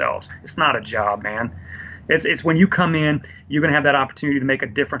bigger than themselves. It's not a job, man. It's when you come in, you're going to have that opportunity to make a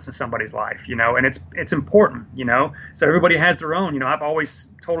difference in somebody's life, and it's important, So everybody has their own, I've always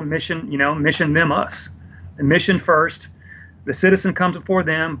told them mission, mission them us. The mission first. The citizen comes before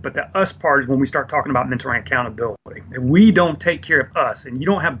them, but the us part is when we start talking about mentoring accountability. If we don't take care of us, and you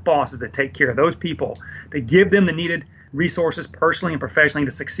don't have bosses that take care of those people, that give them the needed resources personally and professionally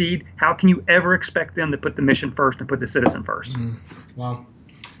to succeed, how can you ever expect them to put the mission first and put the citizen first? Wow.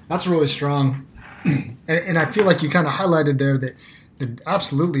 That's really strong. And I feel like you kind of highlighted there that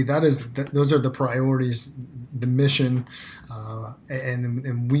absolutely those are the priorities, the mission,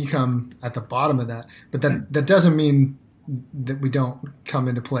 and we come at the bottom of that. But that doesn't mean that we don't come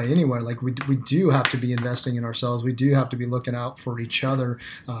into play anywhere. Like we do have to be investing in ourselves. We do have to be looking out for each other.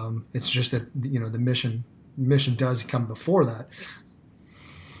 It's just that the mission does come before that.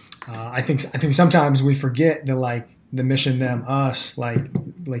 I think sometimes we forget that the mission them us like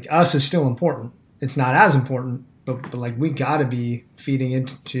us is still important. It's not as important, but we got to be feeding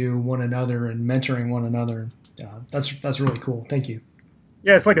into one another and mentoring one another. That's really cool. Thank you.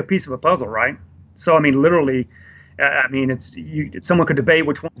 Yeah, it's like a piece of a puzzle, right? So literally. Someone could debate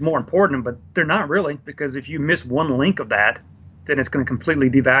which one's more important, but they're not really, because if you miss one link of that, then it's going to completely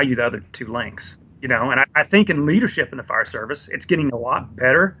devalue the other two links, And I think in leadership in the fire service, it's getting a lot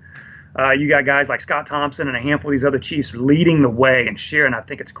better. You got guys like Scott Thompson and a handful of these other chiefs leading the way and sharing. I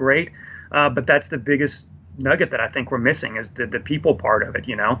think it's great. But that's the biggest nugget that I think we're missing is the people part of it,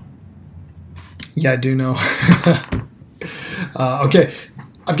 Yeah, I do know. Okay.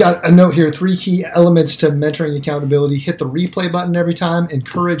 I've got a note here, 3 key elements to mentoring accountability. Hit the replay button every time,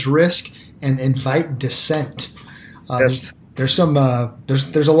 encourage risk, and invite dissent. Yes. There's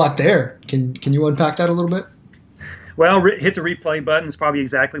a lot there. Can you unpack that a little bit? Well, hit the replay button is probably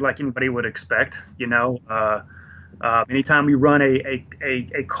exactly like anybody would expect. Anytime we run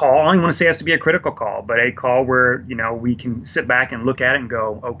a call, I don't even want to say it has to be a critical call, but a call where, we can sit back and look at it and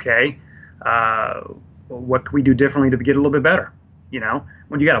go, okay, what can we do differently to get a little bit better?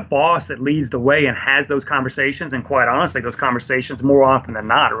 When you got a boss that leads the way and has those conversations, and quite honestly, those conversations more often than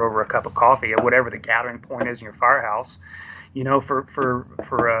not are over a cup of coffee or whatever the gathering point is in your firehouse.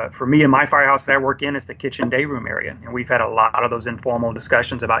 For me and my firehouse that I work in, it's the kitchen day room area, and we've had a lot of those informal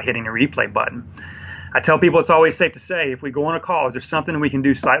discussions about hitting the replay button. I tell people it's always safe to say, if we go on a call, is there something we can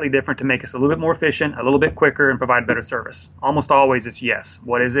do slightly different to make us a little bit more efficient, a little bit quicker, and provide better service? Almost always it's yes.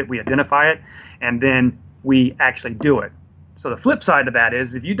 What is it? We identify it, and then we actually do it. So the flip side of that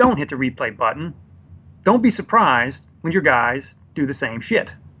is, if you don't hit the replay button, don't be surprised when your guys do the same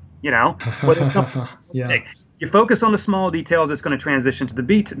shit. But it's something big. You focus on the small details, it's going to transition to the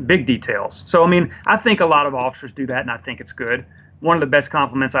big details. So, I think a lot of officers do that, and I think it's good. One of the best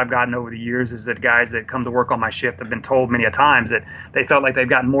compliments I've gotten over the years is that guys that come to work on my shift have been told many a times that they felt like they've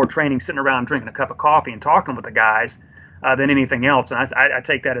gotten more training sitting around drinking a cup of coffee and talking with the guys than anything else. And I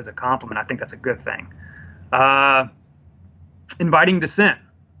take that as a compliment. I think that's a good thing. Inviting dissent,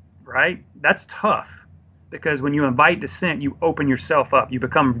 right? That's tough, because when you invite dissent, you open yourself up. You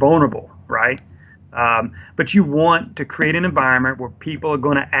become vulnerable, right? But you want to create an environment where people are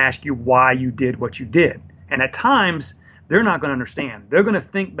going to ask you why you did what you did. And at times, they're not going to understand. They're going to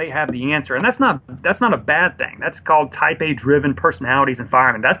think they have the answer. And that's not a bad thing. That's called type A driven personalities and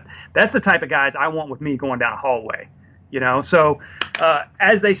firemen. That's the type of guys I want with me going down a hallway. So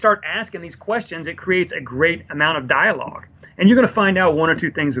as they start asking these questions, it creates a great amount of dialogue. And you're going to find out one or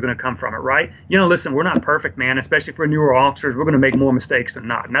two things are going to come from it, right? Listen, we're not perfect, man, especially for newer officers. We're going to make more mistakes than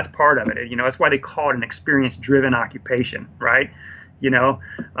not. And that's part of it. That's why they call it an experience-driven occupation, right?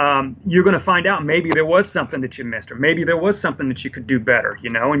 You're going to find out maybe there was something that you missed, or maybe there was something that you could do better,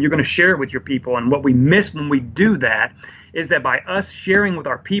 and you're going to share it with your people. And what we miss when we do that is that by us sharing with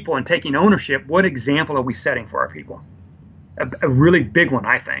our people and taking ownership, what example are we setting for our people? A really big one,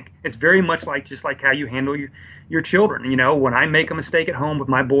 I think. It's very much just like how you handle your children. When I make a mistake at home with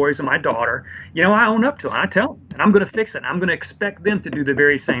my boys and my daughter, I own up to it. I tell them, and I'm going to fix it. And I'm going to expect them to do the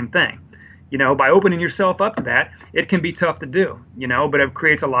very same thing. By opening yourself up to that, it can be tough to do, but it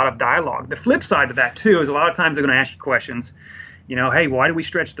creates a lot of dialogue. The flip side of that, too, is a lot of times they're going to ask you questions. Hey, why do we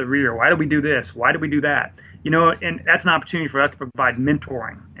stretch the rear? Why do we do this? Why do we do that? And that's an opportunity for us to provide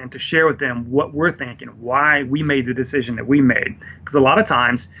mentoring and to share with them what we're thinking, why we made the decision that we made. Because a lot of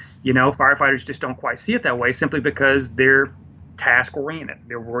times, firefighters just don't quite see it that way, simply because they're task oriented.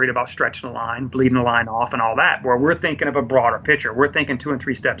 They're worried about stretching the line, bleeding the line off, and all that, where we're thinking of a broader picture. We're thinking 2 and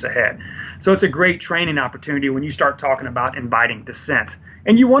 3 steps ahead. So it's a great training opportunity when you start talking about inviting dissent.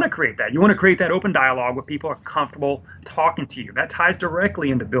 And you want to create that. You want to create that open dialogue where people are comfortable talking to you. That ties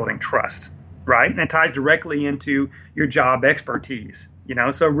directly into building trust, right? And it ties directly into your job expertise,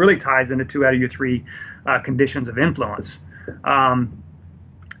 so it really ties into 2 out of your 3 conditions of influence.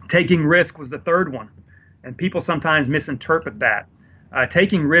 Taking risk was the third one. And people sometimes misinterpret that.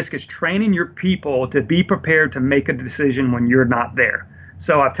 Taking risk is training your people to be prepared to make a decision when you're not there.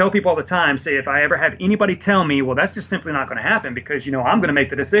 So I tell people all the time, say, if I ever have anybody tell me, well, that's just simply not going to happen because, I'm going to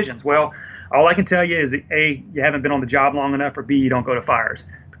make the decisions. Well, all I can tell you is that A, you haven't been on the job long enough, or B, you don't go to fires.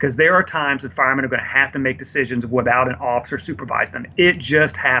 Because there are times that firemen are going to have to make decisions without an officer supervising them. It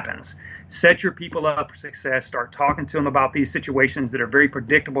just happens. Set your people up for success. Start talking to them about these situations that are very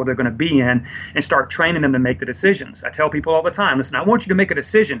predictable they're going to be in, and start training them to make the decisions. I tell people all the time, listen, I want you to make a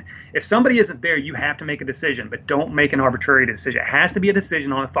decision. If somebody isn't there, you have to make a decision, but don't make an arbitrary decision. It has to be a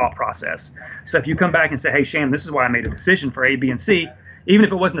decision on a thought process. So if you come back and say, hey, Sham, this is why I made a decision for A, B, and C, even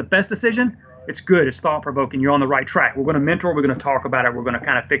if it wasn't the best decision, it's good. It's thought-provoking. You're on the right track. We're going to mentor. We're going to talk about it. We're going to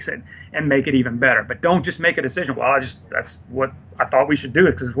kind of fix it and make it even better. But don't just make a decision. Well, that's what I thought we should do,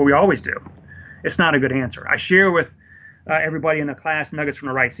 because it's what we always do. It's not a good answer. I share with everybody in the class, Nuggets from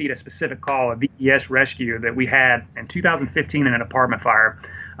the Right Seat, a specific call, a VES rescue that we had in 2015 in an apartment fire,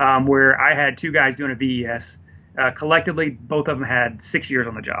 where I had 2 guys doing a VES. Collectively, both of them had 6 years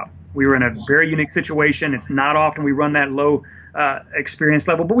on the job. We were in a very unique situation. It's not often we run that low experience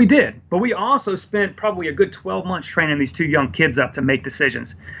level, but we did. But we also spent probably a good 12 months training these 2 young kids up to make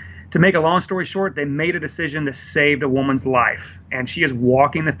decisions. To make a long story short, they made a decision that saved a woman's life. And she is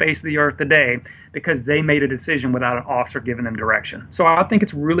walking the face of the earth today because they made a decision without an officer giving them direction. So I think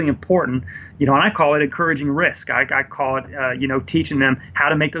it's really important, and I call it encouraging risk. I call it, teaching them how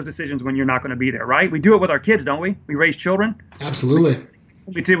to make those decisions when you're not going to be there, right? We do it with our kids, don't we? We raise children. Absolutely.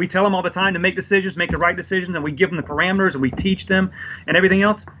 We tell them all the time to make decisions, make the right decisions, and we give them the parameters and we teach them and everything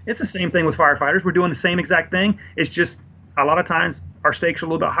else. It's the same thing with firefighters. We're doing the same exact thing. It's just a lot of times our stakes are a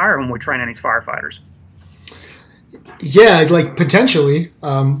little bit higher when we're training these firefighters. Yeah, like potentially.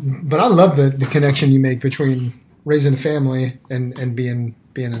 But I love the connection you make between raising a family and being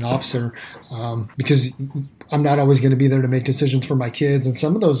an officer, because I'm not always going to be there to make decisions for my kids. And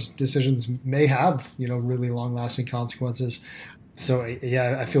some of those decisions may have, really long lasting consequences. So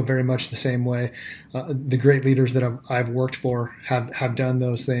yeah, I feel very much the same way. The great leaders that I've worked for have done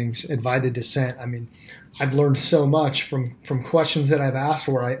those things. Invited dissent. I mean, I've learned so much from questions that I've asked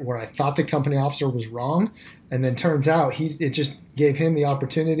where I thought the company officer was wrong, and then turns out it just gave him the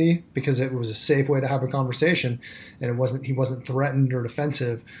opportunity because it was a safe way to have a conversation, and he wasn't threatened or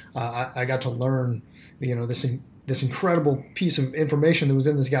defensive. I got to learn, this incredible piece of information that was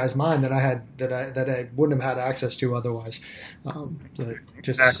in this guy's mind that I wouldn't have had access to otherwise.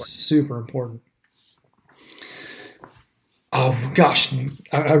 Just exactly. Super important. Oh gosh,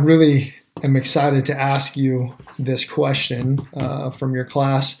 I really am excited to ask you this question from your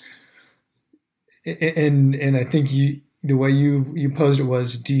class, and I think the way you posed it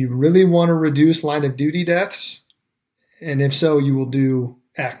was: do you really want to reduce line of duty deaths? And if so, you will do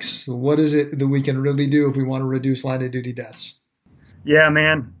X. What is it that we can really do if we want to reduce line of duty deaths? Yeah,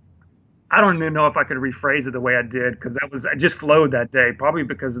 man. I don't even know if I could rephrase it the way I did, because I just flowed that day, probably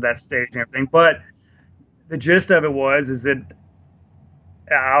because of that stage and everything. But the gist of it is that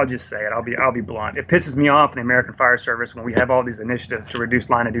I'll just say it. I'll be blunt. It pisses me off in the American Fire Service when we have all these initiatives to reduce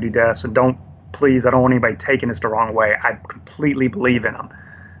line of duty deaths. And I don't want anybody taking this the wrong way. I completely believe in them,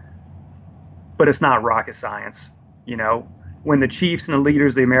 but it's not rocket science, When the chiefs and the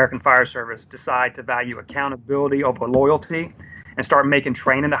leaders of the American Fire Service decide to value accountability over loyalty and start making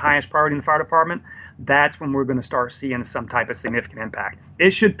training the highest priority in the fire department, that's when we're going to start seeing some type of significant impact.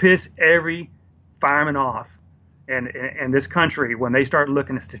 It should piss every fireman off in this country when they start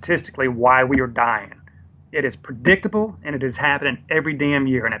looking at statistically why we are dying. It is predictable, and it is happening every damn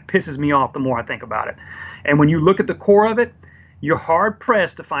year, and it pisses me off the more I think about it. And when you look at the core of it, you're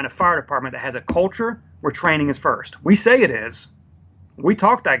hard-pressed to find a fire department that has a culture where training is first. We say it is. We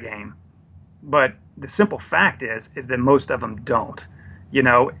talk that game. But the simple fact is that most of them don't.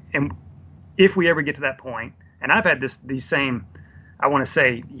 And if we ever get to that point, and I've had these same, I want to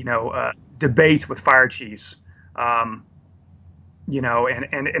say, debates with fire chiefs, and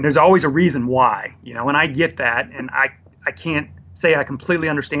there's always a reason why, and I get that, and I can't say I completely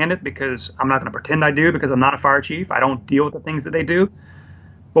understand it, because I'm not going to pretend I do, because I'm not a fire chief. I don't deal with the things that they do.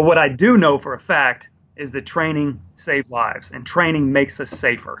 But what I do know for a fact is that training saves lives, and training makes us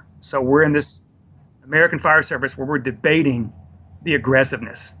safer. So we're in this American Fire Service where we're debating the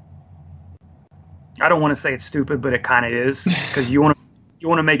aggressiveness. I don't want to say it's stupid, but it kind of is, because you want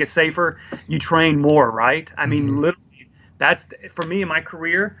to make it safer. You train more, right? I mean, literally. That's, for me in my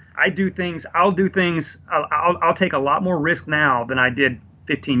career, I'll do things, I'll take a lot more risk now than I did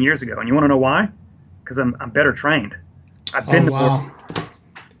 15 years ago. And you want to know why? Because I'm better trained. I've been wow.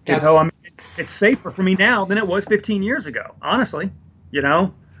 It's safer for me now than it was 15 years ago, honestly,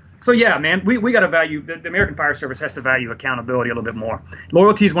 So yeah, man, we got to value, the American Fire Service has to value accountability a little bit more.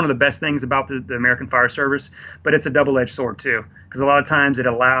 Loyalty is one of the best things about the American Fire Service, but it's a double-edged sword too, because a lot of times it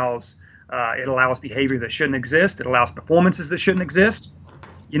allows behavior that shouldn't exist. It allows performances that shouldn't exist,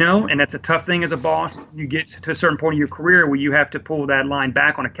 and that's a tough thing as a boss. You get to a certain point in your career where you have to pull that line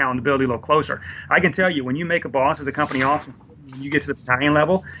back on accountability a little closer. I can tell you, when you make a boss as a company officer, when you get to the battalion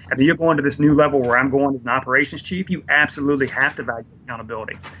level, and then you're going to this new level where I'm going as an operations chief, you absolutely have to value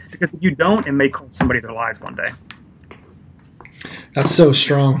accountability. Because if you don't, it may cost somebody their lives one day. That's so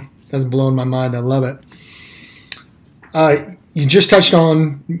strong. That's blowing my mind. I love it. You just touched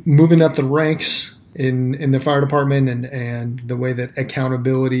on moving up the ranks in the fire department and the way that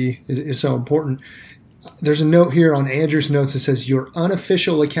accountability is so important. There's a note here on Andrew's notes that says your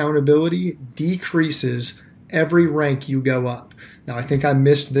unofficial accountability decreases every rank you go up. Now, I think I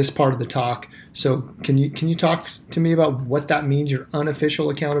missed this part of the talk. So can you talk to me about what that means, your unofficial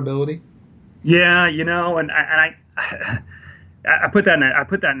accountability? Yeah, and I put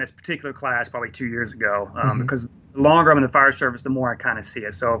that in this particular class probably 2 years ago, because the longer I'm in the fire service, the more I kind of see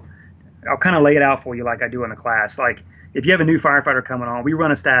it. So I'll kind of lay it out for you like I do in the class. Like, if you have a new firefighter coming on, we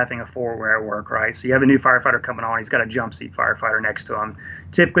run a staffing of 4 where I work, right? So you have a new firefighter coming on, he's got a jump seat firefighter next to him.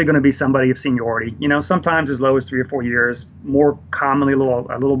 Typically going to be somebody of seniority, sometimes as low as 3 or 4 years, more commonly a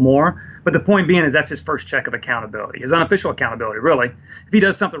little more. But the point being is that's his first check of accountability, his unofficial accountability, really. If he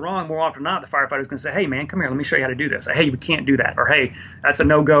does something wrong, more often than not, the firefighter's going to say, hey, man, come here, let me show you how to do this. Or, hey, we can't do that. Or, hey, that's a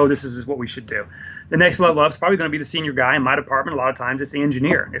no-go, this is what we should do. The next level up is probably going to be the senior guy. In my department, a lot of times it's the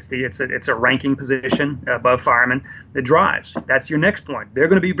engineer. It's a ranking position above fireman that drives. That's your next point. They're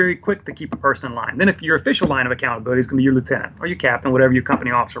going to be very quick to keep a person in line. Then if your official line of accountability is going to be your lieutenant or your captain, whatever your company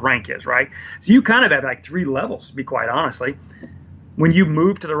officer rank is, right? So you kind of have like 3 levels, to be quite honestly. When you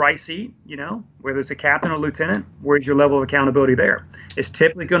move to the right seat, whether it's a captain or lieutenant, where's your level of accountability there? It's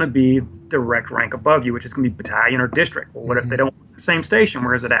typically going to be direct rank above you, which is going to be battalion or district. Well, what if they don't have the same station?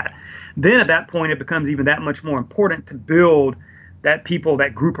 Where is it at? Then at that point, it becomes even that much more important to build that people,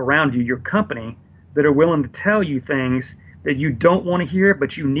 that group around you, your company, that are willing to tell you things that you don't want to hear,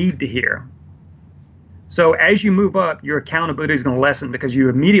 but you need to hear. So as you move up, your accountability is going to lessen because you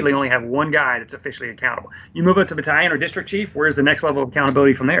immediately only have one guy that's officially accountable. You move up to battalion or district chief, where's the next level of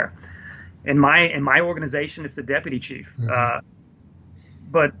accountability from there? In my organization, it's the deputy chief. Mm-hmm.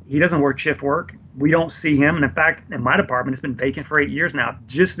 But he doesn't work shift work. We don't see him. And in fact, in my department, it's been vacant for 8 years now.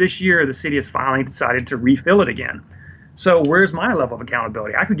 Just this year, the city has finally decided to refill it again. So where's my level of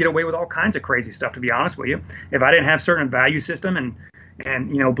accountability? I could get away with all kinds of crazy stuff, to be honest with you. If I didn't have certain value system and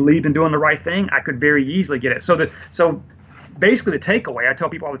believed in doing the right thing, I could very easily get it. So basically the takeaway I tell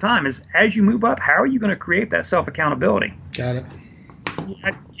people all the time is, as you move up, how are you going to create that self-accountability? Got it.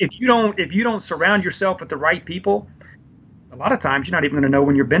 If you don't surround yourself with the right people, a lot of times you're not even going to know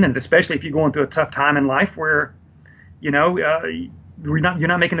when you're bending it, especially if you're going through a tough time in life where, you're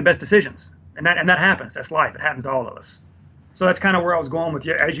not making the best decisions. And that happens. That's life. It happens to all of us. So that's kind of where I was going with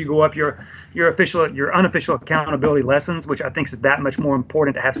you. As you go up, your unofficial accountability lessons, which I think is that much more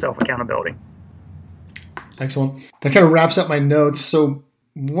important to have self-accountability. Excellent. That kind of wraps up my notes. So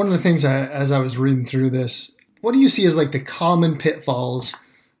one of the things as I was reading through this, what do you see as like the common pitfalls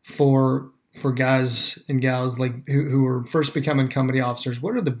for guys and gals like who are first becoming company officers?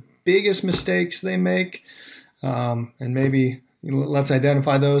 What are the biggest mistakes they make? And maybe let's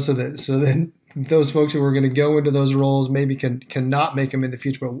identify those so that those folks who are going to go into those roles maybe cannot make them in the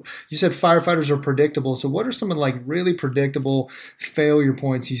future. But you said firefighters are predictable. So what are some of like really predictable failure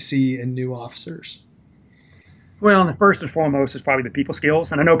points you see in new officers? Well, the first and foremost is probably the people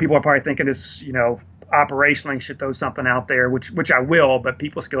skills. And I know people are probably thinking this, operationally should throw something out there, which I will, but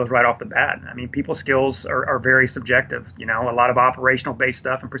people skills right off the bat. I mean, people skills are very subjective. A lot of operational based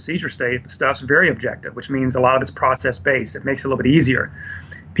stuff and procedure stuff's very objective, which means a lot of it's process based. It makes it a little bit easier.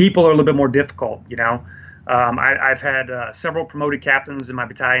 People are a little bit more difficult. I've had several promoted captains in my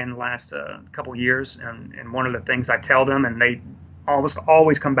battalion in the last couple of years, and one of the things I tell them, and they almost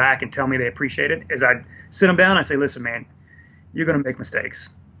always come back and tell me they appreciate it, is I sit them down and I say, listen, man, you're going to make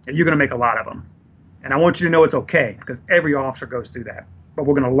mistakes, and you're going to make a lot of them. And I want you to know it's okay, because every officer goes through that. But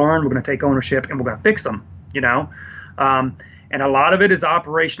we're going to learn, we're going to take ownership, and we're going to fix them, And a lot of it is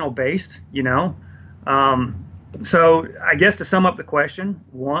operational based, So I guess to sum up the question,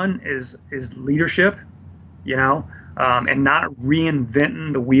 one is leadership, and not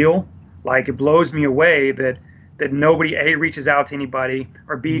reinventing the wheel. Like, it blows me away that nobody, A, reaches out to anybody,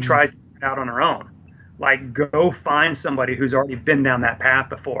 or B, tries to figure it out on their own. Like, go find somebody who's already been down that path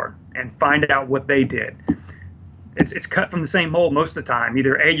before and find out what they did. It's cut from the same mold most of the time.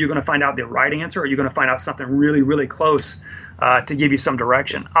 Either A, you're going to find out the right answer, or you're going to find out something really, really close to give you some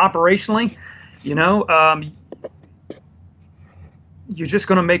direction. Operationally, you're just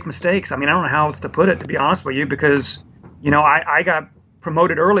going to make mistakes. I mean, I don't know how else to put it, to be honest with you, because, I got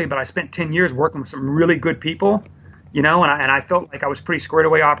promoted early, but I spent 10 years working with some really good people. And I felt like I was pretty squared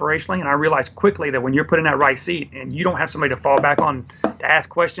away operationally, and I realized quickly that when you're put in that right seat and you don't have somebody to fall back on to ask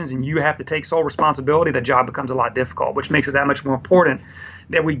questions, and you have to take sole responsibility, the job becomes a lot difficult, which makes it that much more important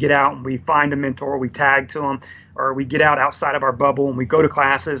that we get out and we find a mentor, we tag to them, or we get out outside of our bubble and we go to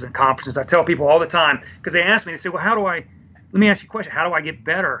classes and conferences. I tell people all the time, because they ask me, they say, well, let me ask you a question, how do I get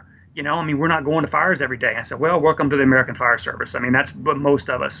better? We're not going to fires every day. I said, well, welcome to the American Fire Service. I mean, that's what most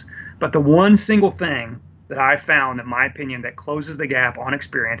of us. But the one single thing that I found, in my opinion, that closes the gap on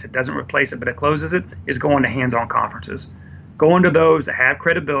experience, it doesn't replace it, but it closes it, is going to hands-on conferences. Going to those that have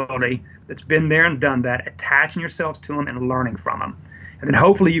credibility, that's been there and done that, attaching yourselves to them and learning from them. And then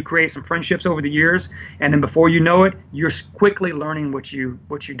hopefully you create some friendships over the years, and then before you know it, you're quickly learning what you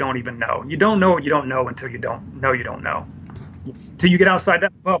don't even know. You don't know what you don't know until you don't know you don't know. Until you get outside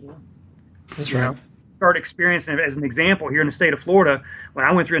that bubble. That's right. Start experiencing it. As an example, here in the state of Florida, when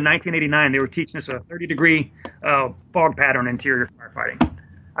I went through in 1989, they were teaching us a 30-degrry fog pattern interior firefighting.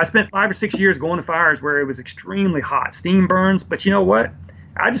 I spent 5 or 6 years going to fires where it was extremely hot, steam burns. But you know what?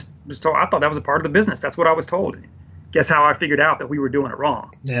 I just was told, I thought that was a part of the business. That's what I was told. Guess how I figured out that we were doing it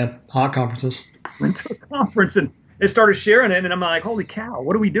wrong? Yeah, hot conferences. Went to a conference and they started sharing it, and I'm like, holy cow,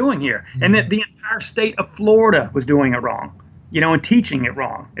 what are we doing here? Mm-hmm. And that the entire state of Florida was doing it wrong, and teaching it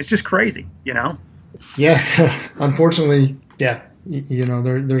wrong. It's just crazy, Yeah, unfortunately, yeah.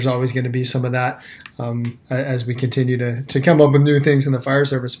 There's always going to be some of that as we continue to come up with new things in the fire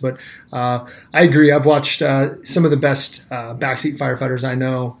service. But I agree. I've watched some of the best backseat firefighters I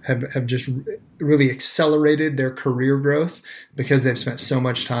know have just really accelerated their career growth because they've spent so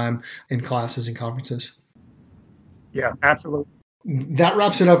much time in classes and conferences. Yeah, absolutely. That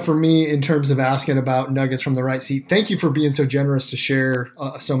wraps it up for me in terms of asking about nuggets from the right seat. Thank you for being so generous to share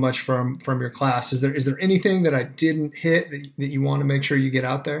so much from your class. Is there anything that I didn't hit that you want to make sure you get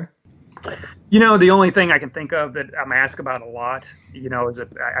out there? The only thing I can think of that I'm asked about a lot, is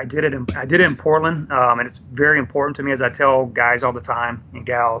I did it in Portland, and it's very important to me, as I tell guys all the time and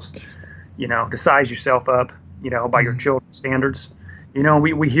gals, to size yourself up, by your children's standards.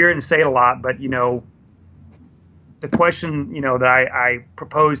 We hear it and say it a lot, but the question, that I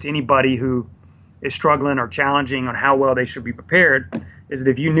propose to anybody who is struggling or challenging on how well they should be prepared is that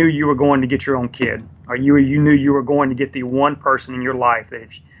if you knew you were going to get your own kid, or you knew you were going to get the one person in your life that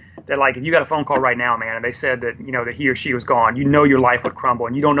if you got a phone call right now, man, and they said that, that he or she was gone, your life would crumble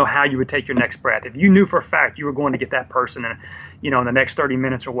and you don't know how you would take your next breath. If you knew for a fact you were going to get that person in the next 30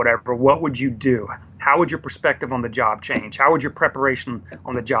 minutes or whatever, what would you do? How would your perspective on the job change? How would your preparation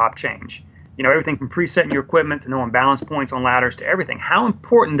on the job change? Everything from presetting your equipment to knowing balance points on ladders to everything. How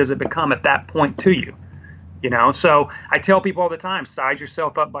important does it become at that point to you? So I tell people all the time, size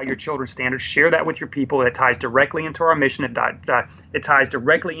yourself up by your children's standards. Share that with your people. It ties directly into our mission. It ties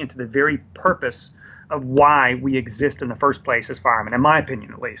directly into the very purpose of why we exist in the first place as firemen, in my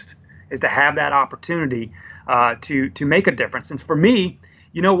opinion at least, is to have that opportunity to make a difference. And for me,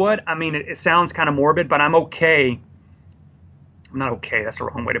 you know what? I mean, it sounds kind of morbid, but I'm okay. I'm not okay. That's the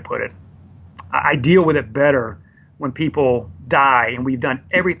wrong way to put it. I deal with it better when people die and we've done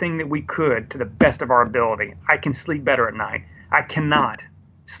everything that we could to the best of our ability. I can sleep better at night. I cannot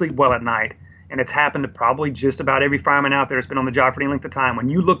sleep well at night. And it's happened to probably just about every fireman out there that's been on the job for any length of time. When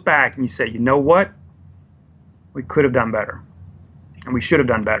you look back and you say, you know what? We could have done better. And we should have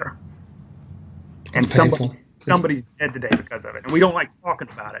done better. And somebody's dead today because of it. And we don't like talking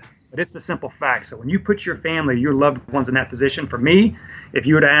about it, but it's the simple fact. So when you put your family, your loved ones in that position, for me, if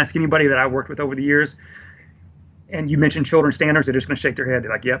you were to ask anybody that I worked with over the years, and you mentioned children's standards, they're just going to shake their head.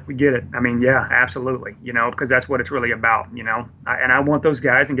 They're like, yep, we get it. I mean, yeah, absolutely, because that's what it's really about, and I want those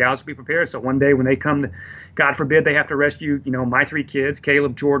guys and gals to be prepared. So one day when they come to, God forbid, they have to rescue, my 3 kids,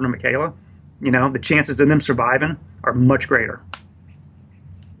 Caleb, Jordan, and Michaela, the chances of them surviving are much greater.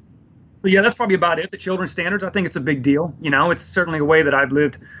 So yeah, that's probably about it. The children's standards, I think it's a big deal. It's certainly a way that I've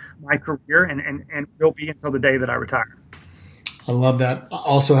lived my career and will be until the day that I retire. I love that. I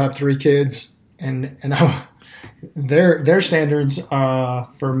also have 3 kids, and their standards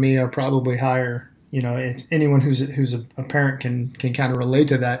for me are probably higher. If anyone who's a parent can kind of relate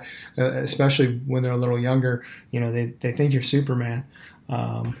to that, especially when they're a little younger, they think you're Superman,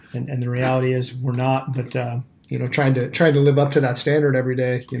 and the reality is we're not. But trying to live up to that standard every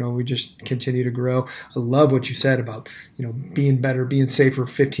day, we just continue to grow. I love what you said about being better, being safer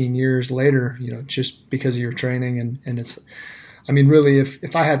 15 years later, just because of your training, and it's. I mean, really,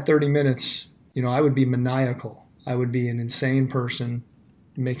 if I had 30 minutes, I would be maniacal. I would be an insane person,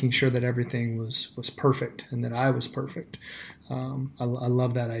 making sure that everything was perfect and that I was perfect. I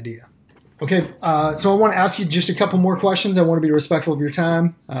love that idea. Okay, so I want to ask you just a couple more questions. I want to be respectful of your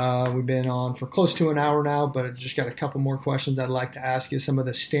time. We've been on for close to an hour now, but I just got a couple more questions I'd like to ask you. Some of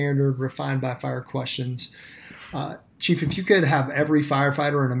the standard refined by fire questions. Chief, if you could have every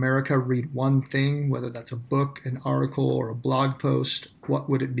firefighter in America read one thing, whether that's a book, an article, or a blog post, what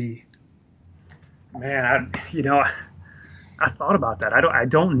would it be? Man, I thought about that. I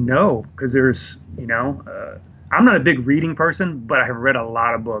don't know, because there's, I'm not a big reading person, but I have read a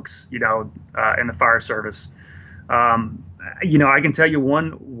lot of books, in the fire service. I can tell you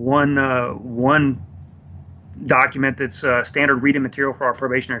one document that's standard reading material for our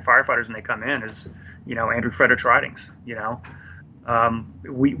probationary firefighters when they come in is, Andrew Frederick's writings.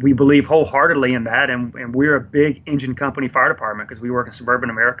 We believe wholeheartedly in that, and we're a big engine company fire department because we work in suburban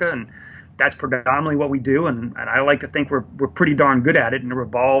America, and that's predominantly what we do, and I like to think we're pretty darn good at it, and it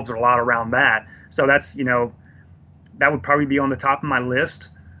revolves a lot around that. So that's that would probably be on the top of my list.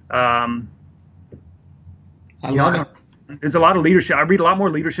 I love it. There's a lot of leadership. I read a lot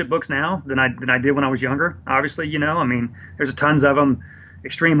more leadership books now than I did when I was younger. Obviously, there's tons of them.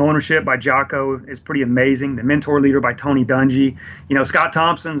 Extreme Ownership by Jocko is pretty amazing. The Mentor Leader by Tony Dungy. Scott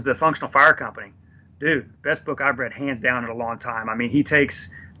Thompson's The Functional Fire Company. Dude, best book I've read hands down in a long time. I mean, he takes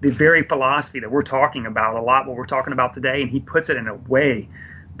the very philosophy that we're talking about, a lot what we're talking about today, and he puts it in a way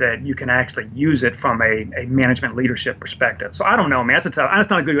that you can actually use it from a management leadership perspective. So I don't know, man. That's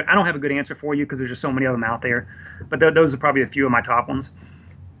not a good. I don't have a good answer for you because there's just so many of them out there. But those are probably a few of my top ones.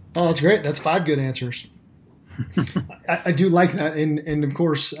 Oh, that's great. That's 5 good answers. I do like that, and of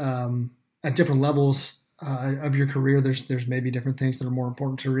course, at different levels of your career, there's maybe different things that are more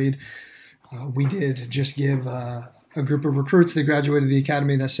important to read. We did just give a a group of recruits that graduated the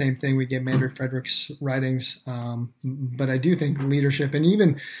academy. That same thing. We get Mandarin Frederick's writings. But I do think leadership, and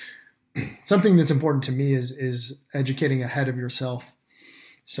even something that's important to me, is educating ahead of yourself.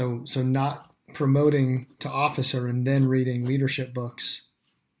 So not promoting to officer and then reading leadership books,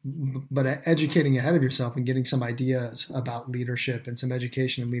 but educating ahead of yourself and getting some ideas about leadership and some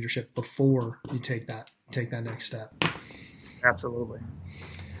education in leadership before you take that next step. Absolutely.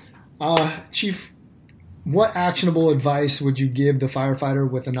 Chief, what actionable advice would you give the firefighter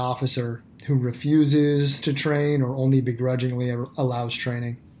with an officer who refuses to train or only begrudgingly allows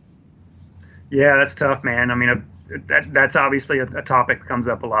training? Yeah, that's tough, man. I mean, that's obviously a topic that comes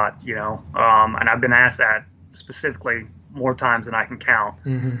up a lot, and I've been asked that specifically more times than I can count.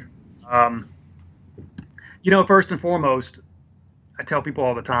 Mm-hmm. First and foremost, I tell people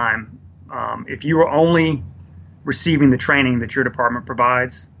all the time, if you are only receiving the training that your department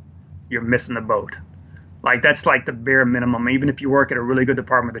provides, you're missing the boat. Like, that's like the bare minimum. Even if you work at a really good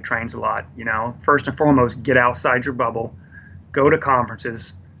department that trains a lot, first and foremost, get outside your bubble, go to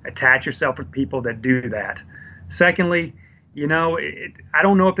conferences, attach yourself with people that do that. Secondly, I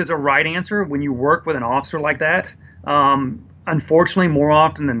don't know if there's a right answer when you work with an officer like that. Unfortunately, more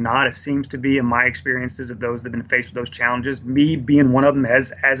often than not, it seems to be, in my experiences of those that have been faced with those challenges, me being one of them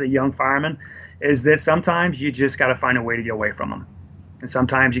as a young fireman, is that sometimes you just got to find a way to get away from them. And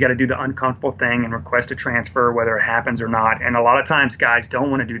sometimes you got to do the uncomfortable thing and request a transfer, whether it happens or not. And a lot of times guys don't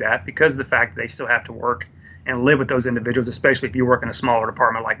want to do that because of the fact that they still have to work and live with those individuals, especially if you work in a smaller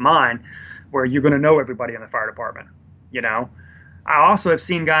department like mine, where you're going to know everybody in the fire department. I also have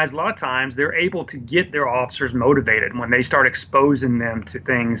seen guys, a lot of times, they're able to get their officers motivated when they start exposing them to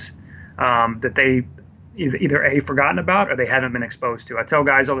things that they either A, forgotten about, or they haven't been exposed to. I tell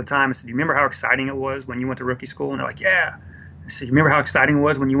guys all the time, I said, you remember how exciting it was when you went to rookie school? And they're like, yeah. I said, you remember how exciting it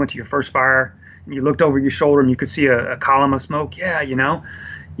was when you went to your first fire and you looked over your shoulder and you could see a column of smoke? Yeah,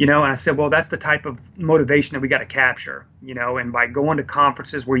 and I said, well, that's the type of motivation that we got to capture, and by going to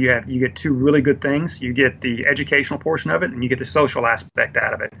conferences where you get two really good things, you get the educational portion of it and you get the social aspect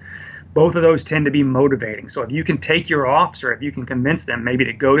out of it. Both of those tend to be motivating. So if you can take your officer, if you can convince them maybe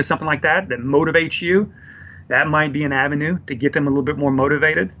to go to something like that motivates you, that might be an avenue to get them a little bit more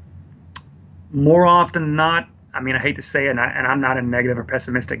motivated. More often than not, I mean, I hate to say it, and I'm not a negative or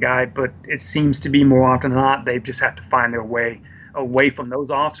pessimistic guy, but it seems to be more often than not, they just have to find their way away from those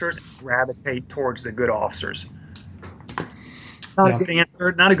officers and gravitate towards the good officers. Not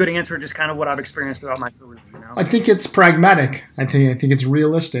a good answer, just kind of what I've experienced throughout my career. I think it's pragmatic. I think it's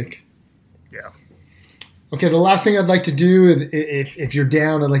realistic. Yeah. Okay, the last thing I'd like to do, if you're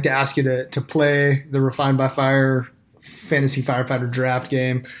down, I'd like to ask you to play the Refined by Fire Fantasy Firefighter Draft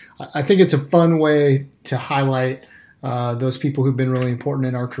game. I think it's a fun way to highlight those people who've been really important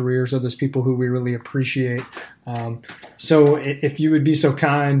in our careers, or those people who we really appreciate. So if you would be so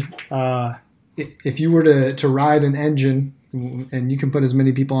kind, if you were to ride an engine, and you can put as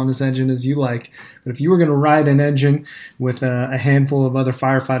many people on this engine as you like, but if you were going to ride an engine with a handful of other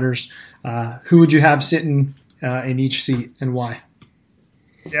firefighters, who would you have sitting in each seat and why?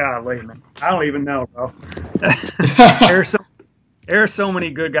 Yeah, man. I don't even know, bro. There are so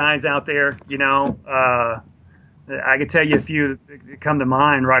many good guys out there, I could tell you a few that come to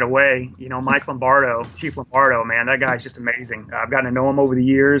mind right away. Mike Lombardo, Chief Lombardo, man, that guy's just amazing. I've gotten to know him over the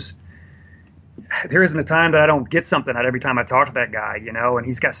years. There isn't a time that I don't get something out every time I talk to that guy, and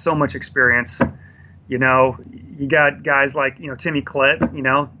he's got so much experience. You got guys like, Timmy Klett,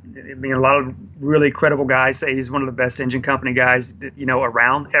 I mean, a lot of really credible guys say he's one of the best engine company guys,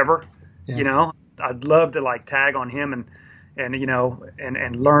 around ever. Yeah. I'd love to tag on him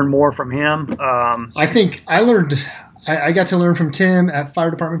and learn more from him. I think I got to learn from Tim at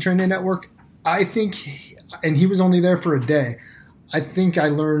Fire Department Training Network. I think, and he was only there for a day. I think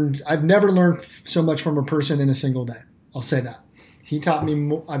I've never learned so much from a person in a single day. I'll say that. He taught me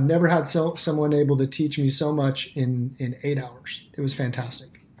more. I've never had someone able to teach me so much in 8 hours. It was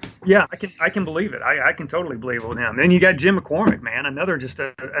fantastic. Yeah, I can believe it. I can totally believe it with him. Then you got Jim McCormick, man, another just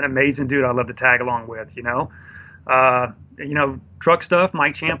an amazing dude I love to tag along with, truck stuff,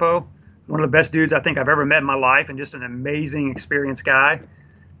 Mike Champo, one of the best dudes I think I've ever met in my life, and just an amazing, experienced guy.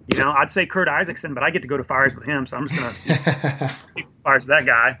 I'd say Kurt Isaacson, but I get to go to fires with him, so I'm just going to fires with that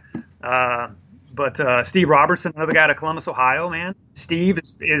guy. But Steve Robertson, another guy out of Columbus, Ohio, man. Steve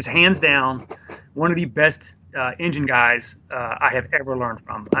is hands down one of the best engine guys I have ever learned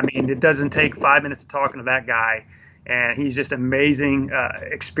from. I mean, it doesn't take 5 minutes of talking to that guy, and he's just amazing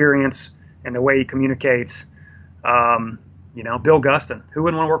experience and the way he communicates. Bill Guston. Who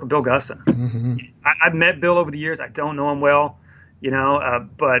wouldn't want to work with Bill Guston? Mm-hmm. I've met Bill over the years. I don't know him well.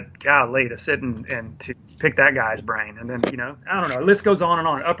 But golly, to sit and to pick that guy's brain. And then, I don't know, the list goes on and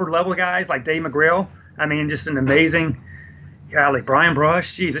on. Upper level guys like Dave McGrail. I mean, just an amazing, golly, Brian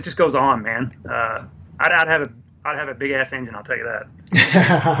Brush. Geez, it just goes on, man. I'd have a big ass engine. I'll tell you that.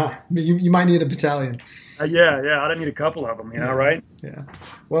 you might need a battalion. Yeah. I'd need a couple of them, right? Yeah.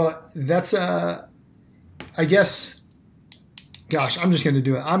 Well, that's, I guess, gosh, I'm just going to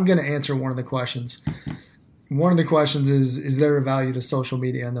do it. I'm going to answer one of the questions. One of the questions is there a value to social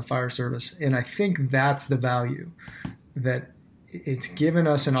media in the fire service? And I think that's the value, that it's given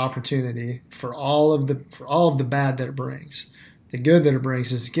us an opportunity for all of the bad that it brings. The good that it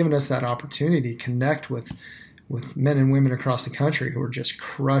brings is given us that opportunity to connect with men and women across the country who are just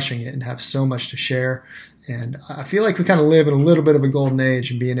crushing it and have so much to share. And I feel like we kind of live in a little bit of a golden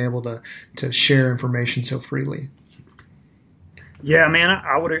age in being able to share information so freely. Yeah, man,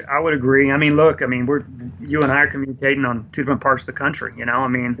 I would agree. I mean, look, you and I are communicating on two different parts of the country. I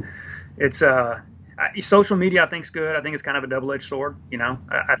mean, it's social media. I think is good. I think it's kind of a double-edged sword.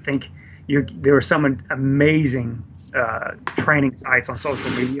 I think there are some amazing training sites on social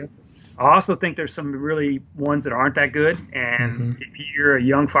media. I also think there's some really ones that aren't that good. And if you're a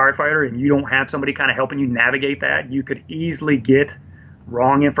young firefighter and you don't have somebody kind of helping you navigate that, you could easily get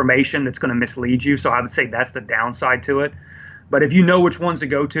wrong information that's going to mislead you. So I would say that's the downside to it. But if you know which ones to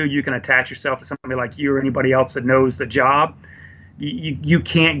go to, you can attach yourself to somebody like you or anybody else that knows the job. You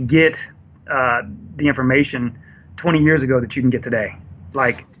can't get the information 20 years ago that you can get today.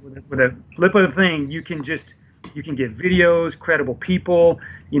 Like with a flip of the thing, you can get videos, credible people,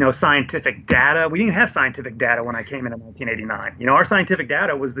 scientific data. We didn't have scientific data when I came in 1989. Our scientific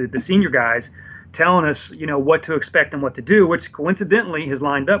data was the senior guys telling us, what to expect and what to do, which coincidentally has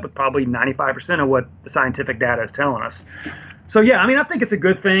lined up with probably 95% of what the scientific data is telling us. So, yeah, I think it's a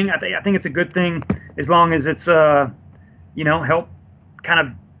good thing. I think it's a good thing as long as it's, help kind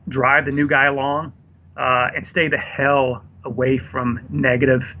of drive the new guy along and stay the hell away from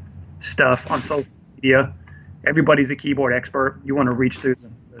negative stuff on social media. Everybody's a keyboard expert. You want to reach through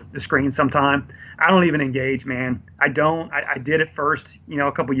the screen sometime. I don't even engage, man. I don't. I did it first,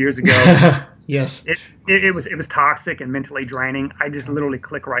 a couple years ago. Yes. It was toxic and mentally draining. I just literally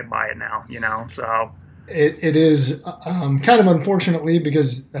click right by it now, so. It is kind of unfortunately,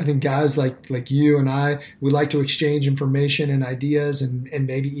 because I think guys like you and I, we like to exchange information and ideas and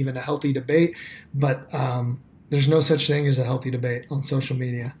maybe even a healthy debate, but there's no such thing as a healthy debate on social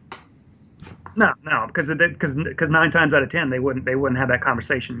media. No, because 9 times out of 10 they wouldn't have that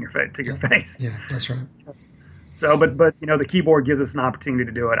conversation in your face. Yeah, that's right. So, but the keyboard gives us an opportunity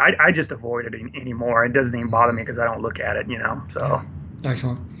to do it. I just avoid it anymore. It doesn't even bother me because I don't look at it. So. Yeah.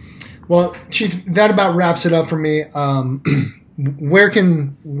 Excellent. Well, Chief, that about wraps it up for me. Where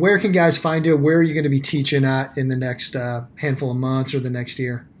can guys find you? Where are you going to be teaching at in the next handful of months or the next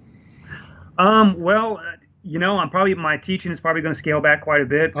year? Well, my teaching is probably going to scale back quite a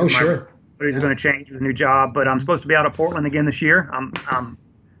bit. Oh, sure. It's going to change with a new job, but I'm supposed to be out of Portland again this year. I'm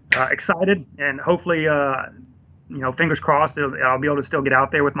excited, and hopefully, fingers crossed, I'll be able to still get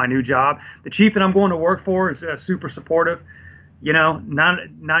out there with my new job. The chief that I'm going to work for is super supportive.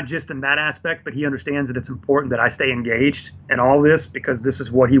 Not just in that aspect, but he understands that it's important that I stay engaged in all this because this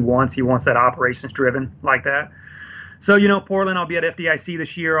is what he wants. He wants that operations driven like that. So, Portland, I'll be at FDIC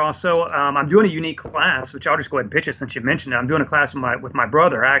this year also. I'm doing a unique class, which I'll just go ahead and pitch it since you mentioned it. I'm doing a class with my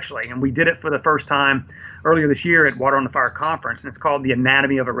brother, actually, and we did it for the first time earlier this year at Water on the Fire Conference, and it's called The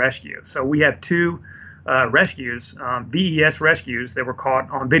Anatomy of a Rescue. So we have two rescues, VES rescues that were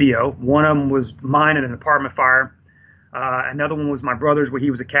caught on video. One of them was mine in an apartment fire. Another one was my brother's, where he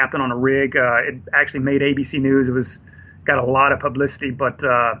was a captain on a rig. It actually made ABC News. It got a lot of publicity, but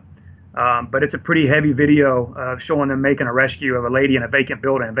it's a pretty heavy video showing them making a rescue of a lady in a vacant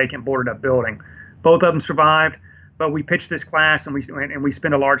boarded up building. Both of them survived, but we pitched this class and we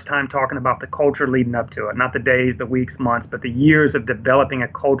spent a large time talking about the culture leading up to it, not the days, the weeks, months, but the years of developing a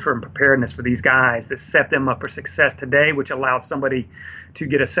culture and preparedness for these guys that set them up for success today, which allows somebody to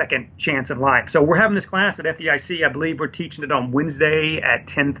get a second chance in life. So we're having this class at FDIC. I believe we're teaching it on Wednesday at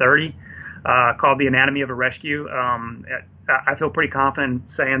 10:30, called The Anatomy of a Rescue. I feel pretty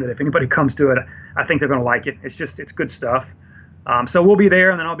confident saying that if anybody comes to it, I think they're going to like it. It's good stuff. So we'll be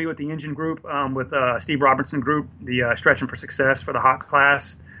there, and then I'll be with the engine group, with Steve Robertson group, the Stretching for Success for the hot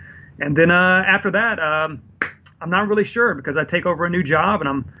class. And then after that, I'm not really sure because I take over a new job,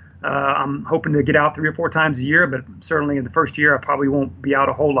 and I'm hoping to get out 3 or 4 times a year, but certainly in the first year I probably won't be out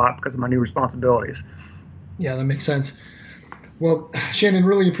a whole lot because of my new responsibilities. Yeah, that makes sense. Well, Shannon,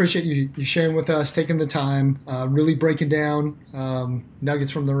 really appreciate you sharing with us, taking the time, really breaking down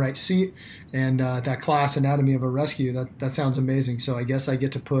nuggets from the right seat, and that class Anatomy of a Rescue. That sounds amazing. So I guess I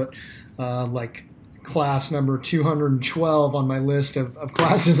get to put like class number 212 on my list of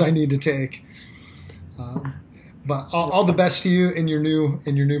classes I need to take. But all the best to you in your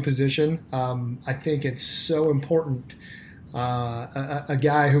new position. I think it's so important. A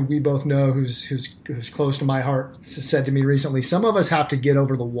guy who we both know who's close to my heart said to me recently, some of us have to get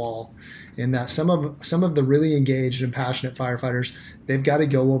over the wall, in that some of the really engaged and passionate firefighters, they've got to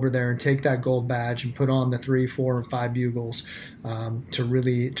go over there and take that gold badge and put on the 3, 4, and 5 bugles to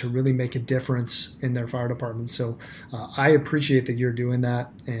really make a difference in their fire department. So I appreciate that you're doing that,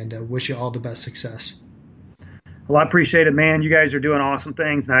 and wish you all the best success. Well, I appreciate it, man. You guys are doing awesome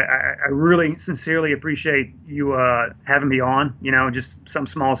things. And I really sincerely appreciate you having me on, just some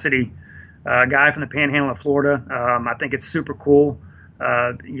small city guy from the Panhandle of Florida. I think it's super cool,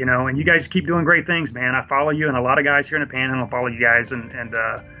 and you guys keep doing great things, man. I follow you, and a lot of guys here in the Panhandle follow you guys, and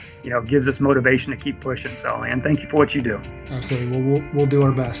gives us motivation to keep pushing. So, man, thank you for what you do. Absolutely. Well, we'll do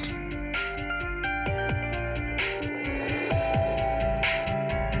our best.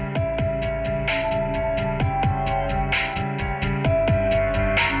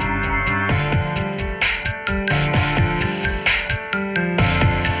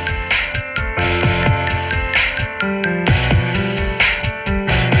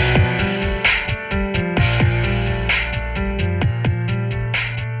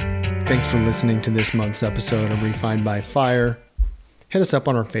 Thanks for listening to this month's episode of Refined by Fire. Hit us up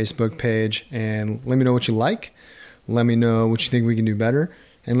on our Facebook page and let me know what you like. Let me know what you think we can do better.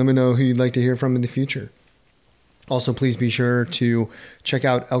 And let me know who you'd like to hear from in the future. Also, please be sure to check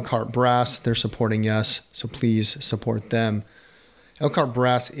out Elkhart Brass. They're supporting us, so please support them. Elkhart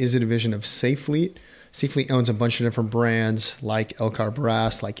Brass is a division of Safe Fleet. Safe Fleet owns a bunch of different brands like Elkhart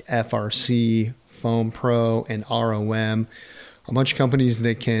Brass, like FRC, Foam Pro, and ROM. A bunch of companies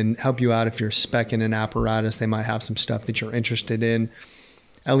that can help you out if you're speccing an apparatus. They might have some stuff that you're interested in.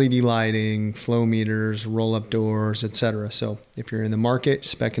 LED lighting, flow meters, roll-up doors, etc. So if you're in the market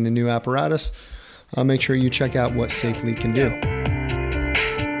speccing a new apparatus, make sure you check out what Safe Fleet can do.